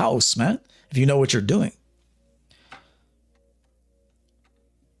leave the house, man, if you know what you're doing.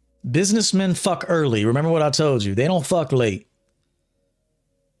 Businessmen fuck early. Remember what I told you. They don't fuck late.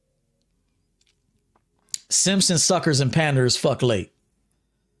 Simps and suckers and panders fuck late.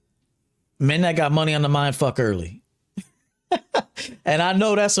 Men that got money on the mind fuck early. And I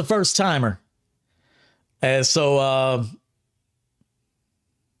know that's a first timer. And so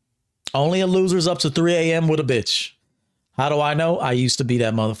only a loser's up to 3 a.m. with a bitch. How do I know? I used to be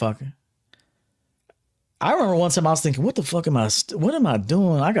that motherfucker. I remember one time I was thinking, what the fuck am I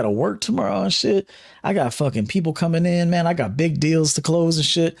doing? I got to work tomorrow and shit. I got fucking people coming in, man. I got big deals to close and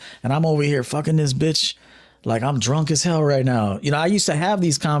shit. And I'm over here fucking this bitch. Like, I'm drunk as hell right now. You know, I used to have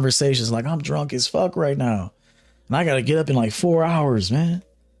these conversations like, I'm drunk as fuck right now. And I got to get up in like 4 hours, man.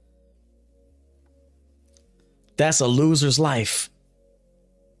 That's a loser's life.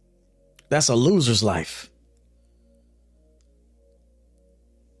 That's a loser's life.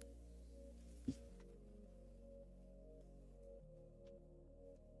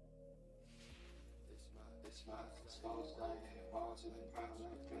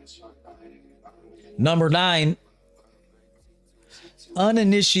 Number 9,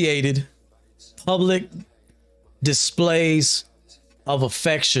 uninitiated public displays of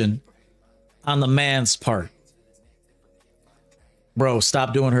affection on the man's part. Bro,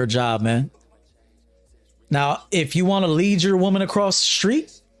 stop doing her job, man. Now, if you want to lead your woman across the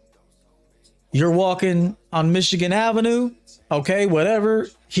street, You're walking on Michigan Avenue. Okay, whatever.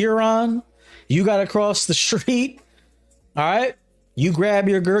 Huron. You got to cross the street. All right. You grab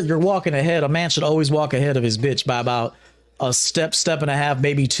your girl. You're walking ahead. A man should always walk ahead of his bitch by about a step, step and a half,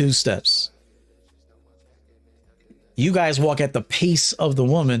 maybe 2 steps. You guys walk at the pace of the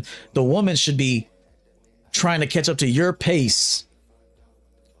woman. The woman should be trying to catch up to your pace.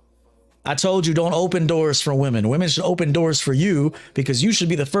 I told you, don't open doors for women. Women should open doors for you because you should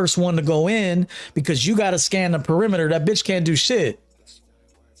be the first one to go in because you got to scan the perimeter. That bitch can't do shit.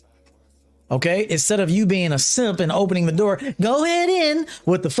 Okay? Instead of you being a simp and opening the door, go ahead in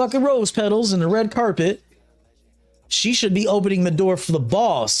with the fucking rose petals and the red carpet. She should be opening the door for the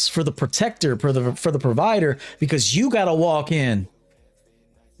boss, for the protector, for the provider, because you got to walk in.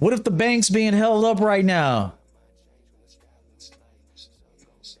 What if the bank's being held up right now?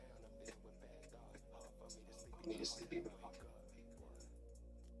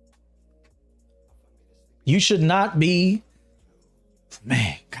 You should not be,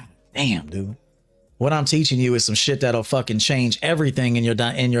 man, god damn, dude. What I'm teaching you is some shit that'll fucking change everything in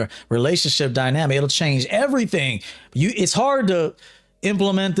your relationship dynamic. It'll change everything. It's hard to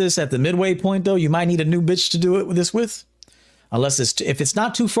implement this at the midway point, though. You might need a new bitch to do it with this with. Unless if it's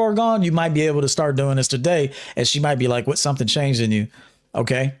not too far gone, you might be able to start doing this today, and she might be like, what, something changed in you.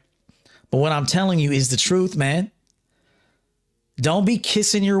 Okay. But what I'm telling you is the truth, man. Don't be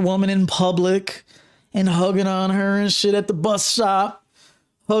kissing your woman in public and hugging on her and shit at the bus stop.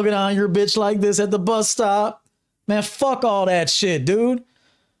 Hugging on your bitch like this at the bus stop. Man, fuck all that shit, dude.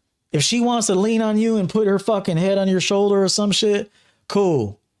 If she wants to lean on you and put her fucking head on your shoulder or some shit,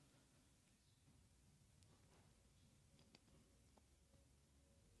 cool.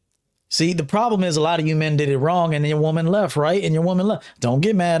 See, the problem is a lot of you men did it wrong and your woman left, right? And your woman left. Don't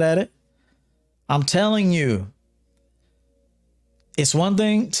get mad at it. I'm telling you. It's one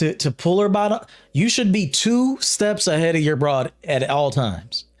thing to pull her by. You should be 2 steps ahead of your broad at all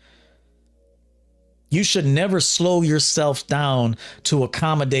times. You should never slow yourself down to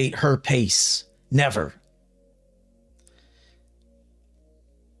accommodate her pace. Never.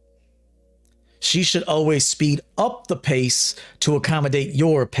 She should always speed up the pace to accommodate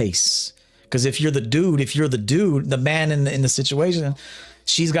your pace. Because if you're the dude, the man in the situation,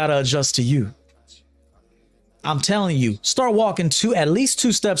 she's got to adjust to you. I'm telling you, start walking at least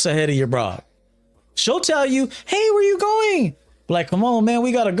 2 steps ahead of your broad. She'll tell you, hey, where you going? Like, come on, man,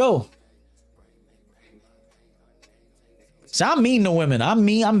 we got to go. So I'm mean to women.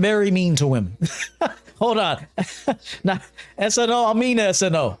 I'm very mean to women. Hold on. Now, SNO, I mean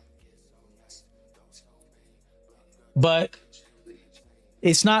SNO. But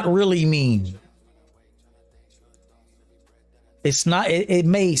it's not really mean. It's not, it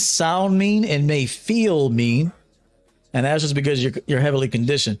may sound mean, it may feel mean, and that's just because you're heavily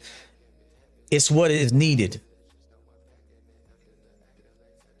conditioned. It's what is needed.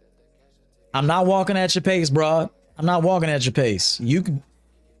 I'm not walking at your pace, bro. I'm not walking at your pace.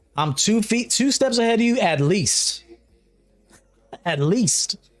 I'm 2 steps ahead of you at least. At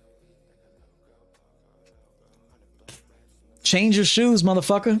least. Change your shoes,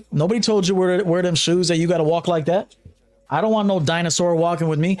 motherfucker. Nobody told you wear them shoes that you got to walk like that. I don't want no dinosaur walking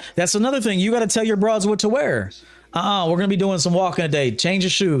with me. That's another thing. You got to tell your broads what to wear. We're going to be doing some walking today. Change your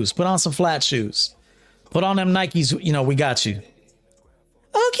shoes. Put on some flat shoes. Put on them Nikes. You know, we got you.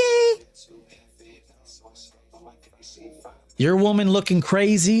 Okay. Your woman looking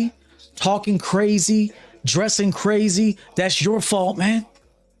crazy, talking crazy, dressing crazy. That's your fault, man.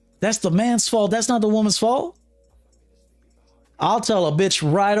 That's the man's fault. That's not the woman's fault. I'll tell a bitch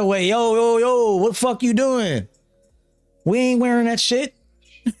right away. Yo, what the fuck you doing? We ain't wearing that shit.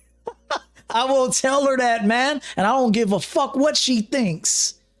 I will tell her that, man. And I don't give a fuck what she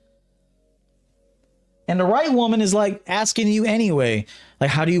thinks. And the right woman is like asking you anyway,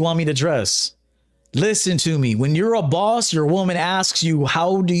 like, how do you want me to dress? Listen to me. When you're a boss, your woman asks you,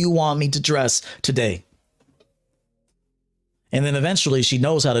 how do you want me to dress today? And then eventually she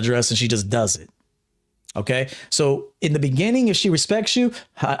knows how to dress and she just does it. Okay. So in the beginning, if she respects you,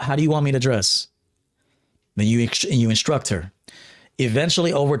 how do you want me to dress? Then you instruct her.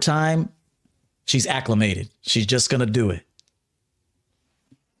 Eventually, over time, she's acclimated. She's just going to do it.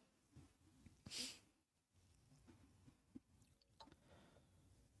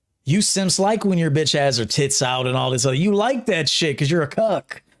 You simps like when your bitch has her tits out and all this other. You like that shit because you're a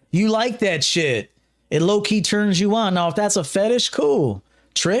cuck. You like that shit. It low-key turns you on. Now, if that's a fetish, cool.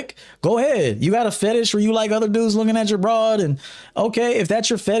 Trick, go ahead. You got a fetish where you like other dudes looking at your broad, and okay, if that's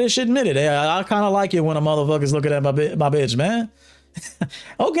your fetish, admit it. I kind of like it when a motherfucker's looking at my bitch, man.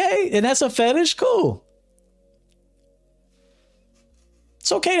 Okay, and that's a fetish, cool.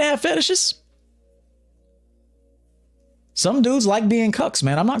 It's okay to have fetishes. Some dudes like being cucks,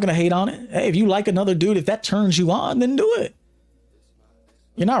 man. I'm not going to hate on it. Hey, if you like another dude, if that turns you on, then do it.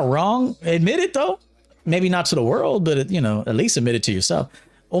 You're not wrong. Admit it, though. Maybe not to the world, but, you know, at least admit it to yourself.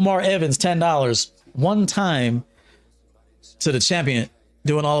 Omar Evans, $10. One time to the champion,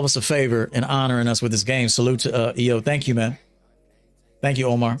 doing all of us a favor and honoring us with this game. Salute to EO. Thank you, man. Thank you,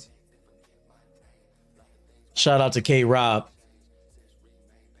 Omar. Shout out to K Rob.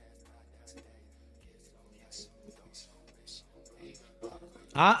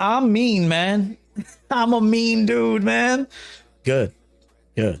 I'm mean, man. I'm a mean dude, man. Good.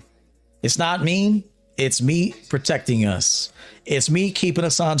 Good. It's not mean. It's me protecting us. It's me keeping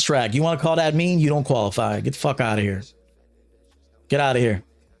us on track. You want to call that mean? You don't qualify. Get the fuck out of here. Get out of here.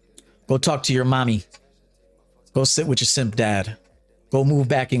 Go talk to your mommy. Go sit with your simp dad. Go move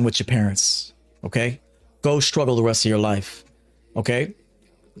back in with your parents. Okay? Go struggle the rest of your life. Okay?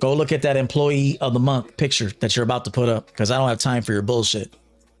 Go look at that employee of the month picture that you're about to put up, because I don't have time for your bullshit.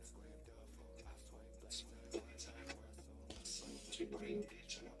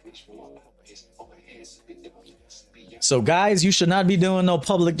 So guys, you should not be doing no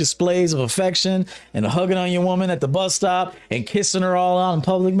public displays of affection and hugging on your woman at the bus stop and kissing her all out in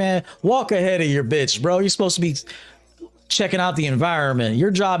public, man. Walk ahead of your bitch, bro. You're supposed to be checking out the environment.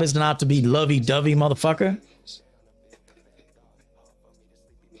 Your job is not to be lovey-dovey, motherfucker.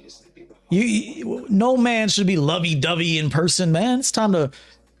 No man should be lovey-dovey in person, man. It's time to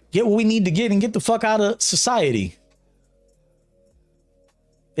get what we need to get and get the fuck out of society.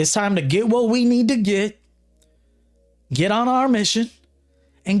 It's time to get what we need to get on our mission,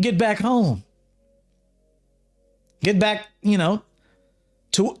 and get back home. Get back, you know,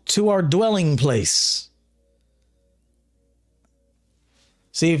 to our dwelling place.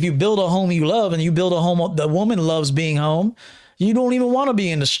 See, if you build a home you love and you build a home the woman loves being home, you don't even want to be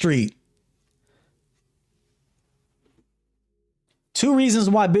in the street. 2 reasons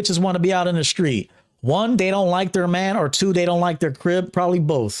why bitches want to be out in the street. 1, they don't like their man, or 2, they don't like their crib. Probably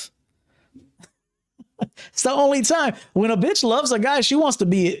both. It's the only time. When a bitch loves a guy, she wants to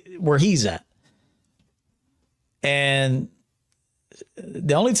be where he's at. And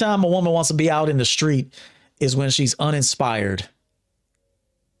the only time a woman wants to be out in the street is when she's uninspired.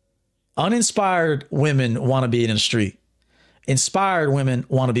 Uninspired women want to be in the street. Inspired women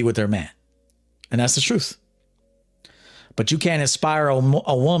want to be with their man. And that's the truth. But you can't inspire a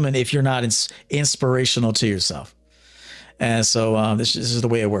woman if you're not inspirational to yourself. And so this is the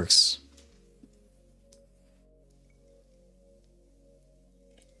way it works.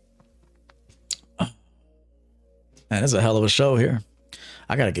 Man, this is a hell of a show here.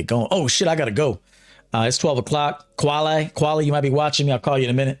 I got to get going. Oh, shit, I got to go. It's 12 o'clock. Quali, you might be watching me. I'll call you in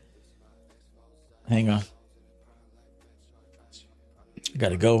a minute. Hang on. I got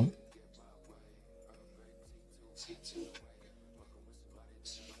to go.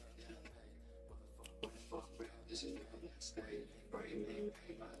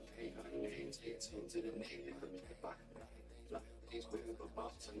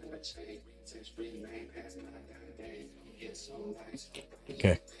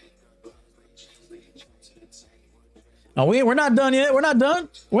 Okay. No, we're not done yet. We're not done.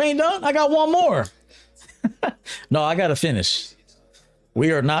 We ain't done. I got one more. No, I got to finish.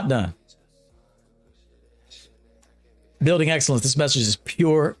 We are not done. Building excellence. This message is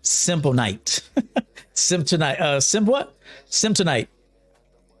pure simple night. Simp tonight. Simp what? Simp tonight.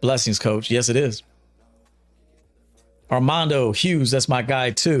 Blessings, coach. Yes, it is. Armando Hughes. That's my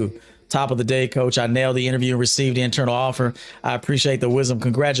guy too. Top of the day, coach. I nailed the interview and received the internal offer. I appreciate the wisdom.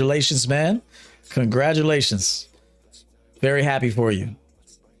 Congratulations, man. Congratulations. Very happy for you.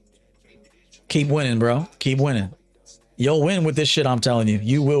 Keep winning, bro. Keep winning. You'll win with this shit, I'm telling you.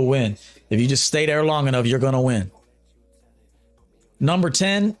 You will win. If you just stay there long enough, you're going to win. Number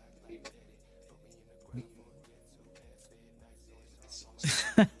 10.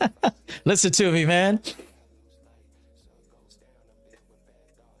 Listen to me, man.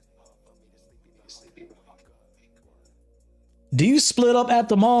 Do you split up at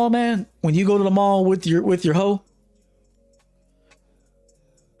the mall, man? When you go to the mall with your hoe?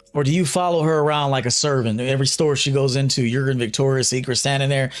 Or do you follow her around like a servant? Every store she goes into, you're in Victoria's Secret standing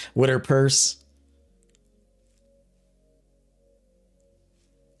there with her purse.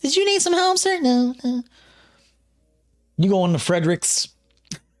 Did you need some help, sir? No. You going to Fredericks?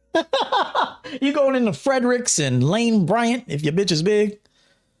 You going into Fredericks and Lane Bryant if your bitch is big?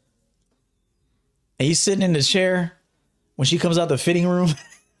 And you sitting in the chair when she comes out the fitting room?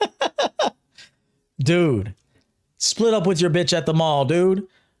 Dude, split up with your bitch at the mall, dude.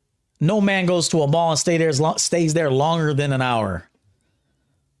 No man goes to a mall and stays there longer than an hour.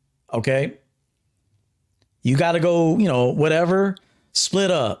 Okay? You got to go, you know, whatever,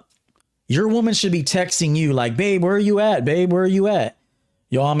 split up. Your woman should be texting you like, babe, where are you at? Babe, where are you at?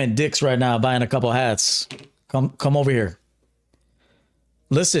 Yo, I'm in Dick's right now buying a couple hats. Come over here.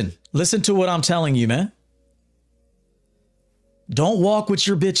 Listen to what I'm telling you, man. Don't walk with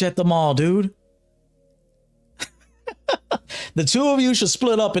your bitch at the mall, dude. The two of you should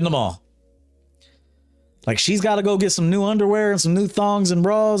split up in the mall. Like, she's got to go get some new underwear and some new thongs and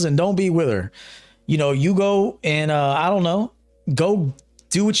bras, and don't be with her. You know, you go and, I don't know, go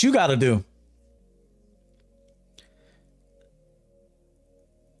do what you got to do.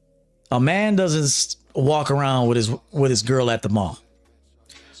 A man doesn't walk around with his girl at the mall.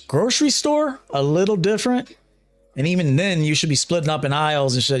 Grocery store, a little different. And even then, you should be splitting up in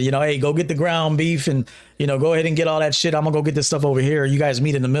aisles and shit. You know, hey, go get the ground beef and, you know, go ahead and get all that shit. I'm going to go get this stuff over here. You guys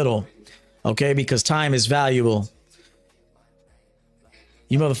meet in the middle. Okay, because time is valuable.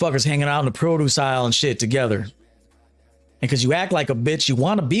 You motherfuckers hanging out in the produce aisle and shit together. And because you act like a bitch, you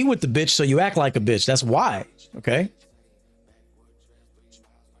want to be with the bitch, so you act like a bitch. That's why, okay?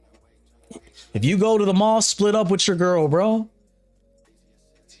 If you go to the mall, split up with your girl, bro.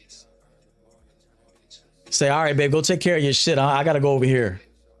 Say, all right, babe, go take care of your shit. I got to go over here.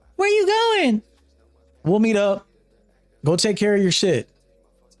 Where you going? We'll meet up. Go take care of your shit.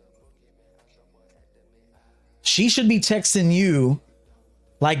 She should be texting you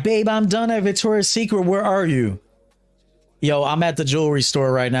like, babe, I'm done at Victoria's Secret. Where are you? Yo, I'm at the jewelry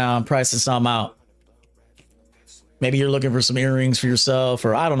store right now. I'm pricing some out. Maybe you're looking for some earrings for yourself,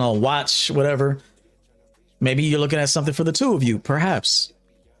 or I don't know, watch, whatever. Maybe you're looking at something for the two of you, perhaps.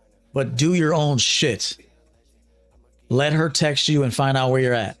 But do your own shit. Let her text you and find out where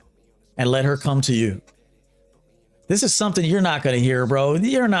you're at. And let her come to you. This is something you're not going to hear, bro.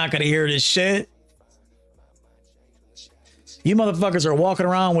 You're not going to hear this shit. You motherfuckers are walking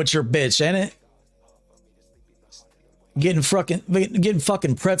around with your bitch, ain't it? Getting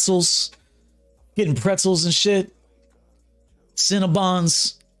fucking pretzels. Getting pretzels and shit.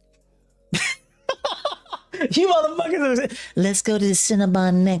 Cinnabons. You motherfuckers. Let's go to the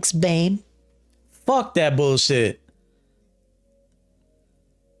Cinnabon next, babe. Fuck that bullshit.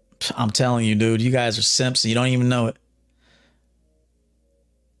 I'm telling you, dude, you guys are simps and you don't even know it.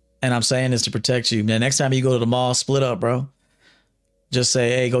 And I'm saying this to protect you. The next time you go to the mall, split up, bro. Just say,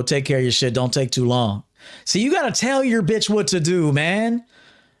 hey, go take care of your shit. Don't take too long. See, you got to tell your bitch what to do, man.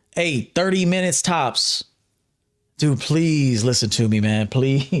 Hey, 30 minutes tops. Dude, please listen to me, man.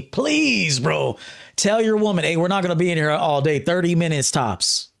 Please, please, bro. Tell your woman, hey, we're not going to be in here all day. 30 minutes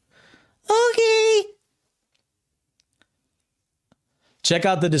tops. Okay. Check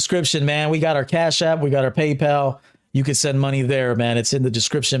out the description, man. We got our Cash App. We got our PayPal. You can send money there, man. It's in the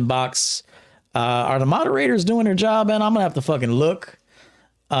description box. Are the moderators doing their job, man? I'm going to have to fucking look.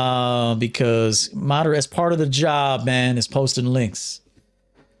 Because as part of the job, man, is posting links.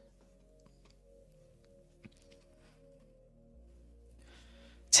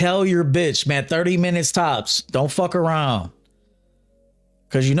 Tell your bitch, man, 30 minutes tops. Don't fuck around.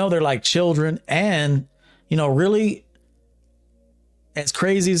 Because you know they're like children. And, you know, really, as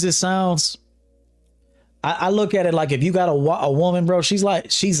crazy as this sounds, I look at it like if you got a woman, bro, she's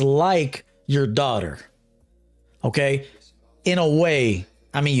like your daughter. Okay? In a way.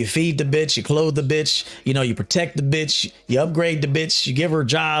 I mean, you feed the bitch, you clothe the bitch, you know, you protect the bitch, you upgrade the bitch, you give her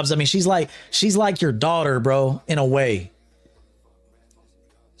jobs. I mean, she's like your daughter, bro, in a way.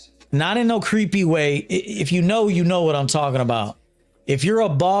 Not in no creepy way. If you know what I'm talking about. If you're a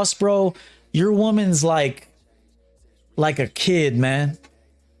boss, bro, your woman's like a kid, man.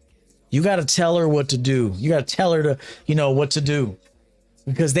 You got to tell her what to do. You got to tell her to, you know, what to do.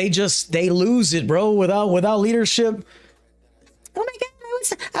 Because they lose it, bro, without leadership. Oh my God.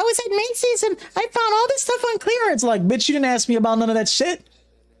 I was at Macy's and I found all this stuff on clearance. Like, bitch, you didn't ask me about none of that shit.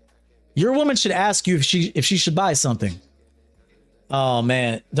 Your woman should ask you if she should buy something. Oh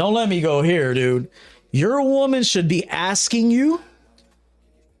man, don't let me go here, dude. Your woman should be asking you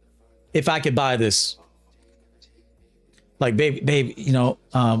if I could buy this. Like, babe, you know,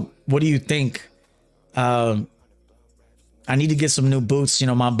 what do you think? I need to get some new boots. You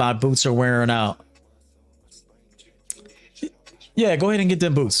know, my boots are wearing out. Yeah, go ahead and get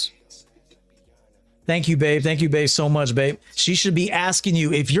them boots. Thank you, babe. Thank you, babe, so much, babe. She should be asking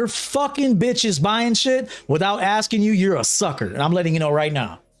you. If your fucking bitch is buying shit without asking you, you're a sucker. And I'm letting you know right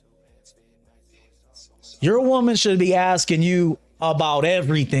now. Your woman should be asking you about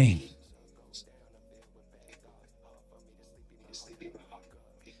everything.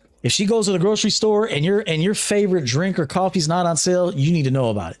 If she goes to the grocery store and your favorite drink or coffee's not on sale, you need to know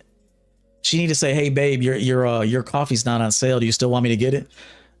about it. She need to say, hey, babe, your coffee's not on sale. Do you still want me to get it?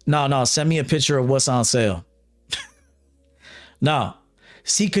 No, send me a picture of what's on sale. No.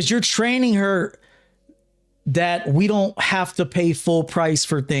 See, because you're training her that we don't have to pay full price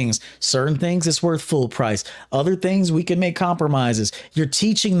for things. Certain things it's worth full price. Other things we can make compromises. You're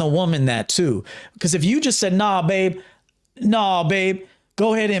teaching the woman that too. Because if you just said, nah, babe,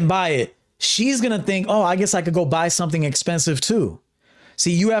 go ahead and buy it. She's going to think, oh, I guess I could go buy something expensive too.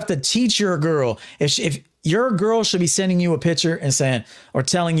 See, you have to teach your girl. If your girl should be sending you a picture and saying, or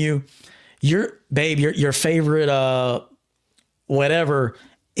telling you, your favorite, whatever,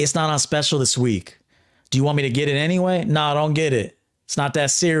 it's not on special this week. Do you want me to get it anyway? No, don't get it. It's not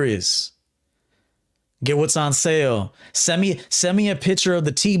that serious. Get what's on sale. Send me a picture of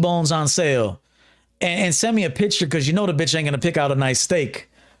the T-bones on sale. And send me a picture because you know the bitch ain't going to pick out a nice steak.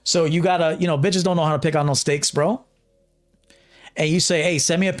 So you got to, bitches don't know how to pick out no steaks, bro. And you say, hey,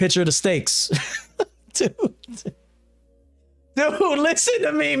 send me a picture of the steaks. Dude, listen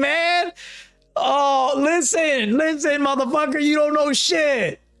to me, man. Oh, listen, motherfucker. You don't know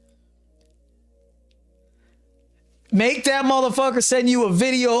shit. Make that motherfucker send you a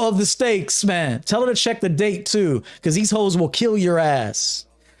video of the steaks, man. Tell her to check the date too, because these hoes will kill your ass.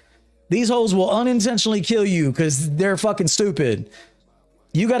 These hoes will unintentionally kill you because they're fucking stupid.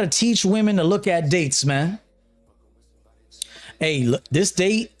 You got to teach women to look at dates, man. Hey, look, this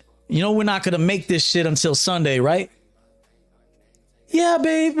date, we're not going to make this shit until Sunday, right? Yeah,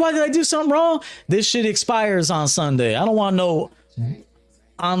 babe, why did I do something wrong? This shit expires on Sunday. I don't want no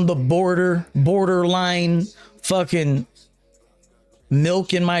on the borderline fucking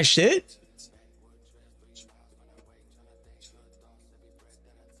milk in my shit.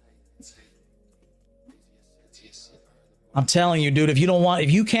 I'm telling you, dude, if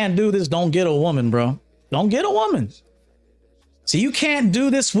you can't do this, don't get a woman, bro. Don't get a woman. See, you can't do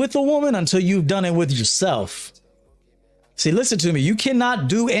this with a woman until you've done it with yourself. See, listen to me. You cannot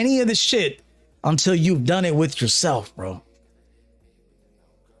do any of this shit until you've done it with yourself, bro.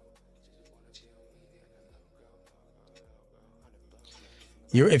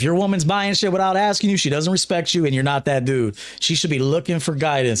 If your woman's buying shit without asking you, she doesn't respect you and you're not that dude. She should be looking for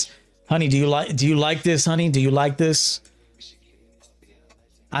guidance. Honey, do you like this, honey? Do you like this?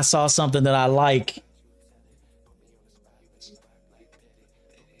 I saw something that I like.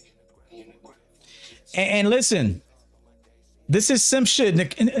 And listen, this is simp shit.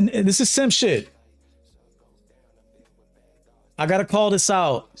 This is simp shit. I got to call this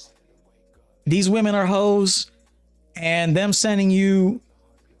out. These women are hoes, and them sending you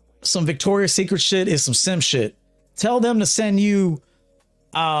some Victoria's Secret shit is some simp shit. Tell them to send you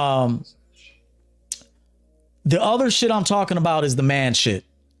the other shit I'm talking about is the man shit.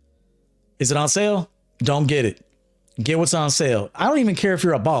 Is it on sale? Don't get it. Get what's on sale. I don't even care if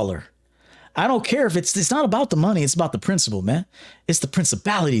you're a baller. I don't care if it's not about the money. It's about the principle, man. It's the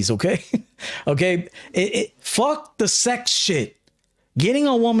principalities, okay? Okay? Fuck the sex shit. Getting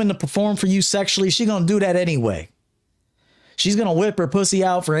a woman to perform for you sexually, she's going to do that anyway. She's going to whip her pussy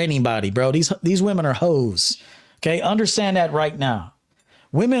out for anybody, bro. These women are hoes. Okay? Understand that right now.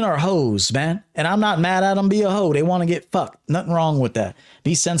 Women are hoes, man. And I'm not mad at them. Be a hoe. They want to get fucked. Nothing wrong with that.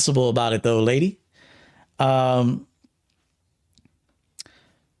 Be sensible about it, though, lady.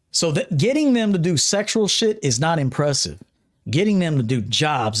 So getting them to do sexual shit is not impressive. Getting them to do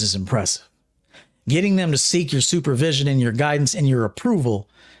jobs is impressive. Getting them to seek your supervision and your guidance and your approval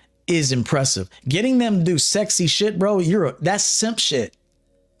is impressive. Getting them to do sexy shit, bro, that's simp shit.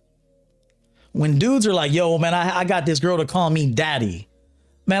 When dudes are like, yo, man, I got this girl to call me daddy.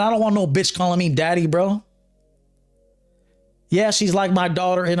 Man, I don't want no bitch calling me daddy, bro. Yeah, she's like my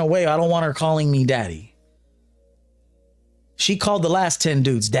daughter in a way. I don't want her calling me daddy. She called the last 10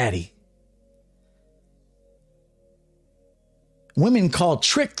 dudes daddy. Women call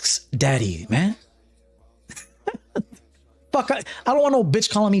tricks daddy, man. Fuck, I don't want no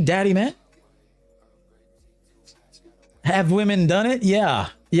bitch calling me daddy, man. Have women done it? Yeah.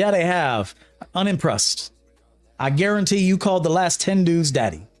 Yeah, they have. Unimpressed. I guarantee you called the last 10 dudes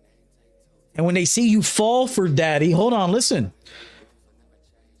daddy. And when they see you fall for daddy, hold on, listen.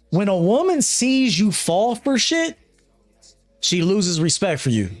 When a woman sees you fall for shit, she loses respect for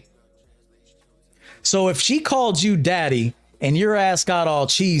you. So if she called you daddy and your ass got all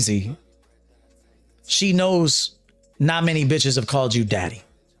cheesy, she knows not many bitches have called you daddy.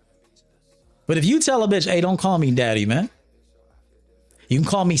 But if you tell a bitch, hey, don't call me daddy, man. You can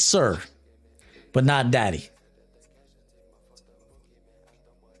call me sir, but not daddy.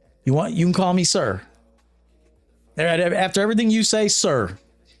 You can call me sir. After everything you say, sir.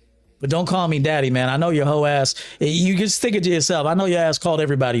 But don't call me daddy, man. I know your whole ass. You just think it to yourself. I know your ass called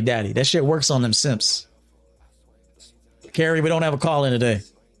everybody daddy. That shit works on them simps. Carrie, we don't have a call in today.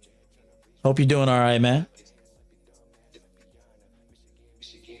 Hope you're doing all right, man.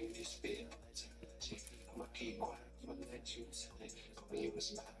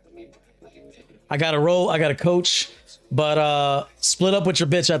 I got to roll. I got to coach. But split up with your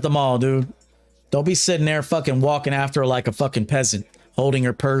bitch at the mall, dude. Don't be sitting there fucking walking after her like a fucking peasant, holding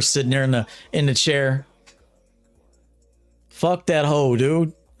her purse, sitting there in the chair. Fuck that hoe,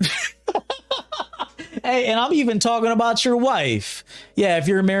 dude. Hey, and I'm even talking about your wife. Yeah, if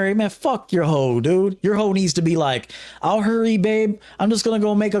you're married, man, fuck your hoe, dude. Your hoe needs to be like, I'll hurry, babe. I'm just gonna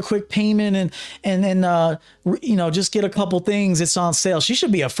go make a quick payment and then you know, just get a couple things. It's on sale. She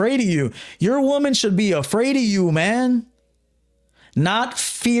should be afraid of you. Your woman should be afraid of you, man. Not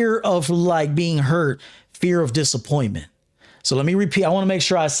fear of like being hurt, fear of disappointment. So let me repeat. I want to make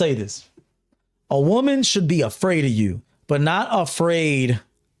sure I say this. A woman should be afraid of you, but not afraid.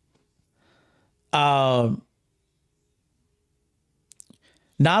 Not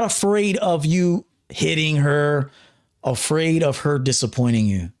afraid of you hitting her, afraid of her disappointing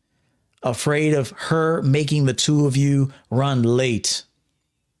you, afraid of her making the two of you run late,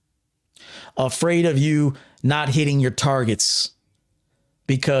 afraid of you not hitting your targets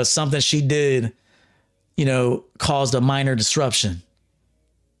because something she did, you know, caused a minor disruption.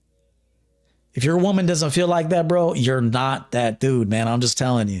 If your woman doesn't feel like that, bro, you're not that dude, man. I'm just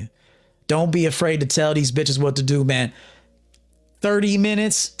telling you. Don't be afraid to tell these bitches what to do, man. 30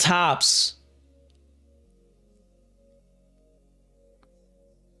 minutes tops.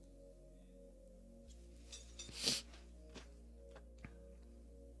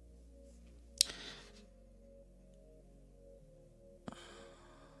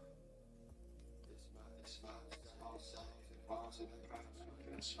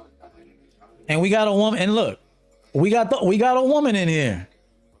 And we got a woman, and look, we got a woman in here.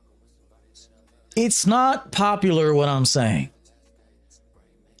 It's not popular what I'm saying.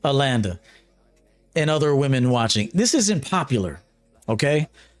 Alanda and other women watching. This isn't popular, okay?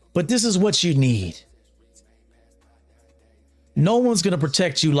 But this is what you need. No one's going to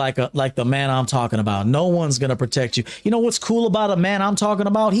protect you like the man I'm talking about. No one's going to protect you. You know what's cool about a man I'm talking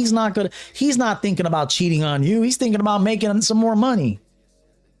about? He's not thinking about cheating on you. He's thinking about making some more money.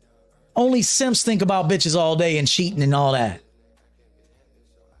 Only simps think about bitches all day and cheating and all that.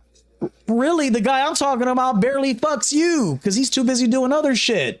 Really, the guy I'm talking about barely fucks you because he's too busy doing other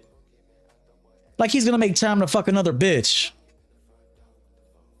shit. Like he's gonna make time to fuck another bitch.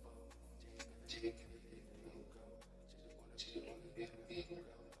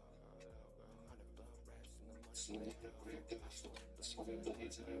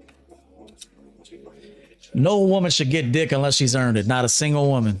 No woman should get dick unless she's earned it. Not a single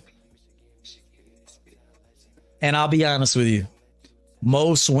woman. And I'll be honest with you.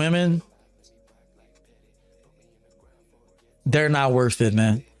 Most women, they're not worth it,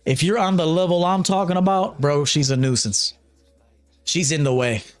 man. If you're on the level I'm talking about, bro, she's a nuisance. She's in the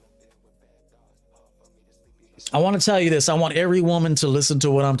way. I want to tell you this. I want every woman to listen to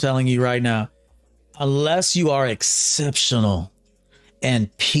what I'm telling you right now. Unless you are exceptional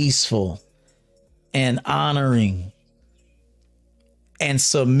and peaceful and honoring and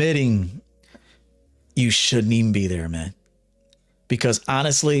submitting, you shouldn't even be there, man. Because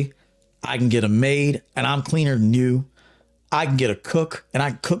honestly, I can get a maid and I'm cleaner than you. I can get a cook and I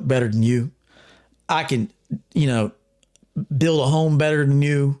can cook better than you. I can, you know, build a home better than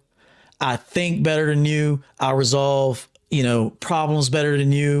you. I think better than you. I resolve, you know, problems better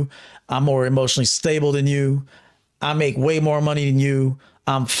than you. I'm more emotionally stable than you. I make way more money than you.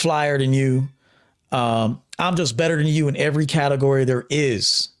 I'm flyer than you. I'm just better than you in every category there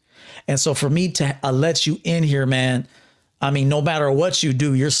is. And so for me to let you in here, man, I mean, no matter what you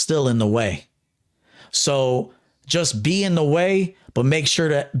do, you're still in the way. So just be in the way, but make sure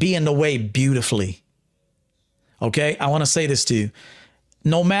to be in the way beautifully. Okay? I want to say this to you.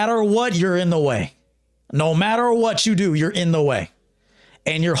 No matter what, you're in the way. No matter what you do, you're in the way.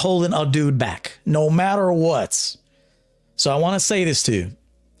 And you're holding a dude back. No matter what. So I want to say this to you.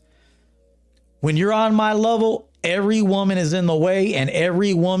 When you're on my level, every woman is in the way and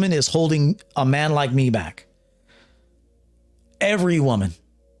every woman is holding a man like me back. Every woman.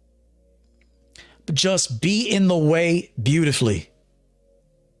 But just be in the way beautifully.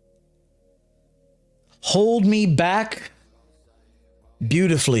 Hold me back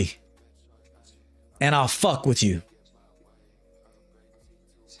beautifully. And I'll fuck with you.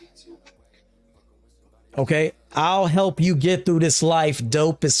 Okay? I'll help you get through this life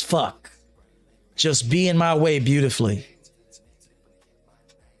dope as fuck. Just be in my way beautifully.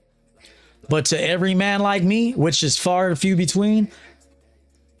 But to every man like me, which is far and few between,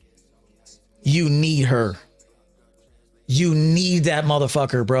 you need her. You need that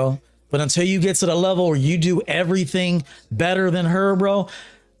motherfucker, bro. But until you get to the level where you do everything better than her, bro,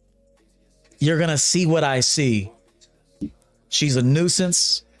 you're going to see what I see. She's a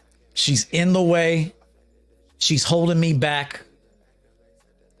nuisance. She's in the way. She's holding me back.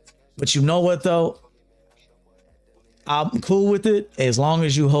 But you know what, though? I'm cool with it as long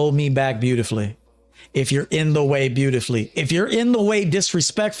as you hold me back beautifully. If you're in the way beautifully. If you're in the way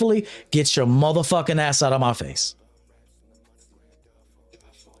disrespectfully, get your motherfucking ass out of my face.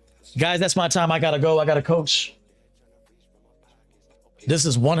 Guys, that's my time. I gotta go. I gotta coach. This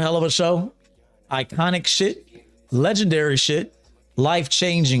is one hell of a show. Iconic shit. Legendary shit.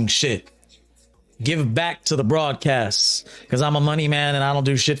 Life-changing shit. Give back to the broadcasts. Because I'm a money man and I don't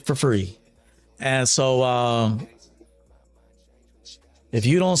do shit for free. And so, if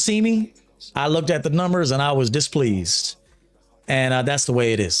you don't see me, I looked at the numbers and I was displeased. And that's the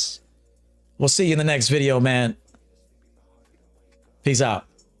way it is. We'll see you in the next video, man. Peace out.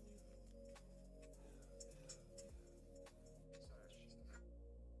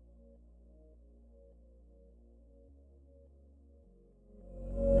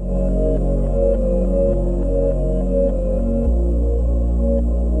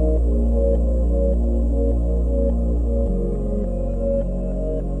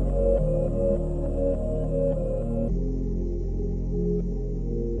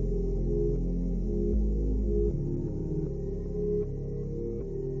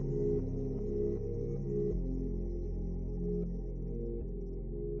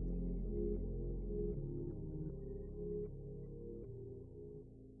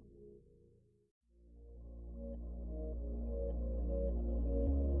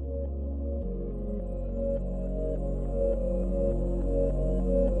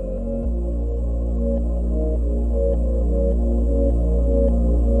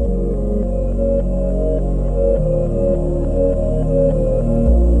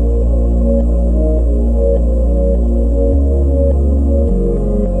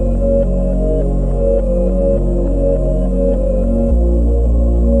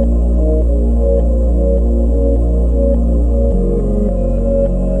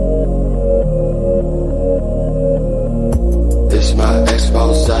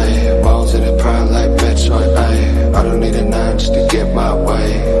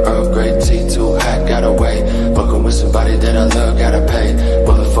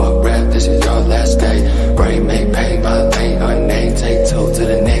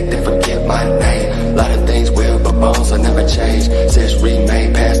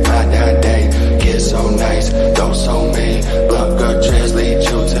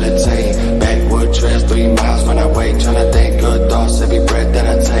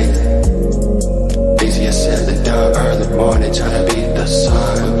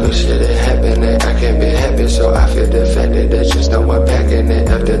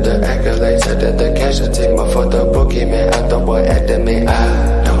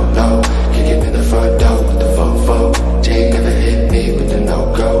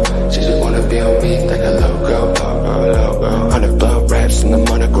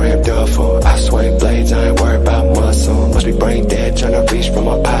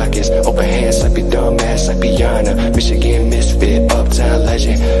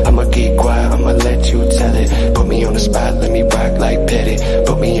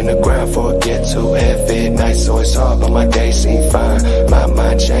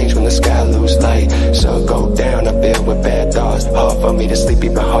 Hard for me to sleep,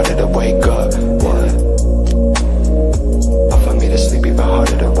 even harder to wake up. Yeah.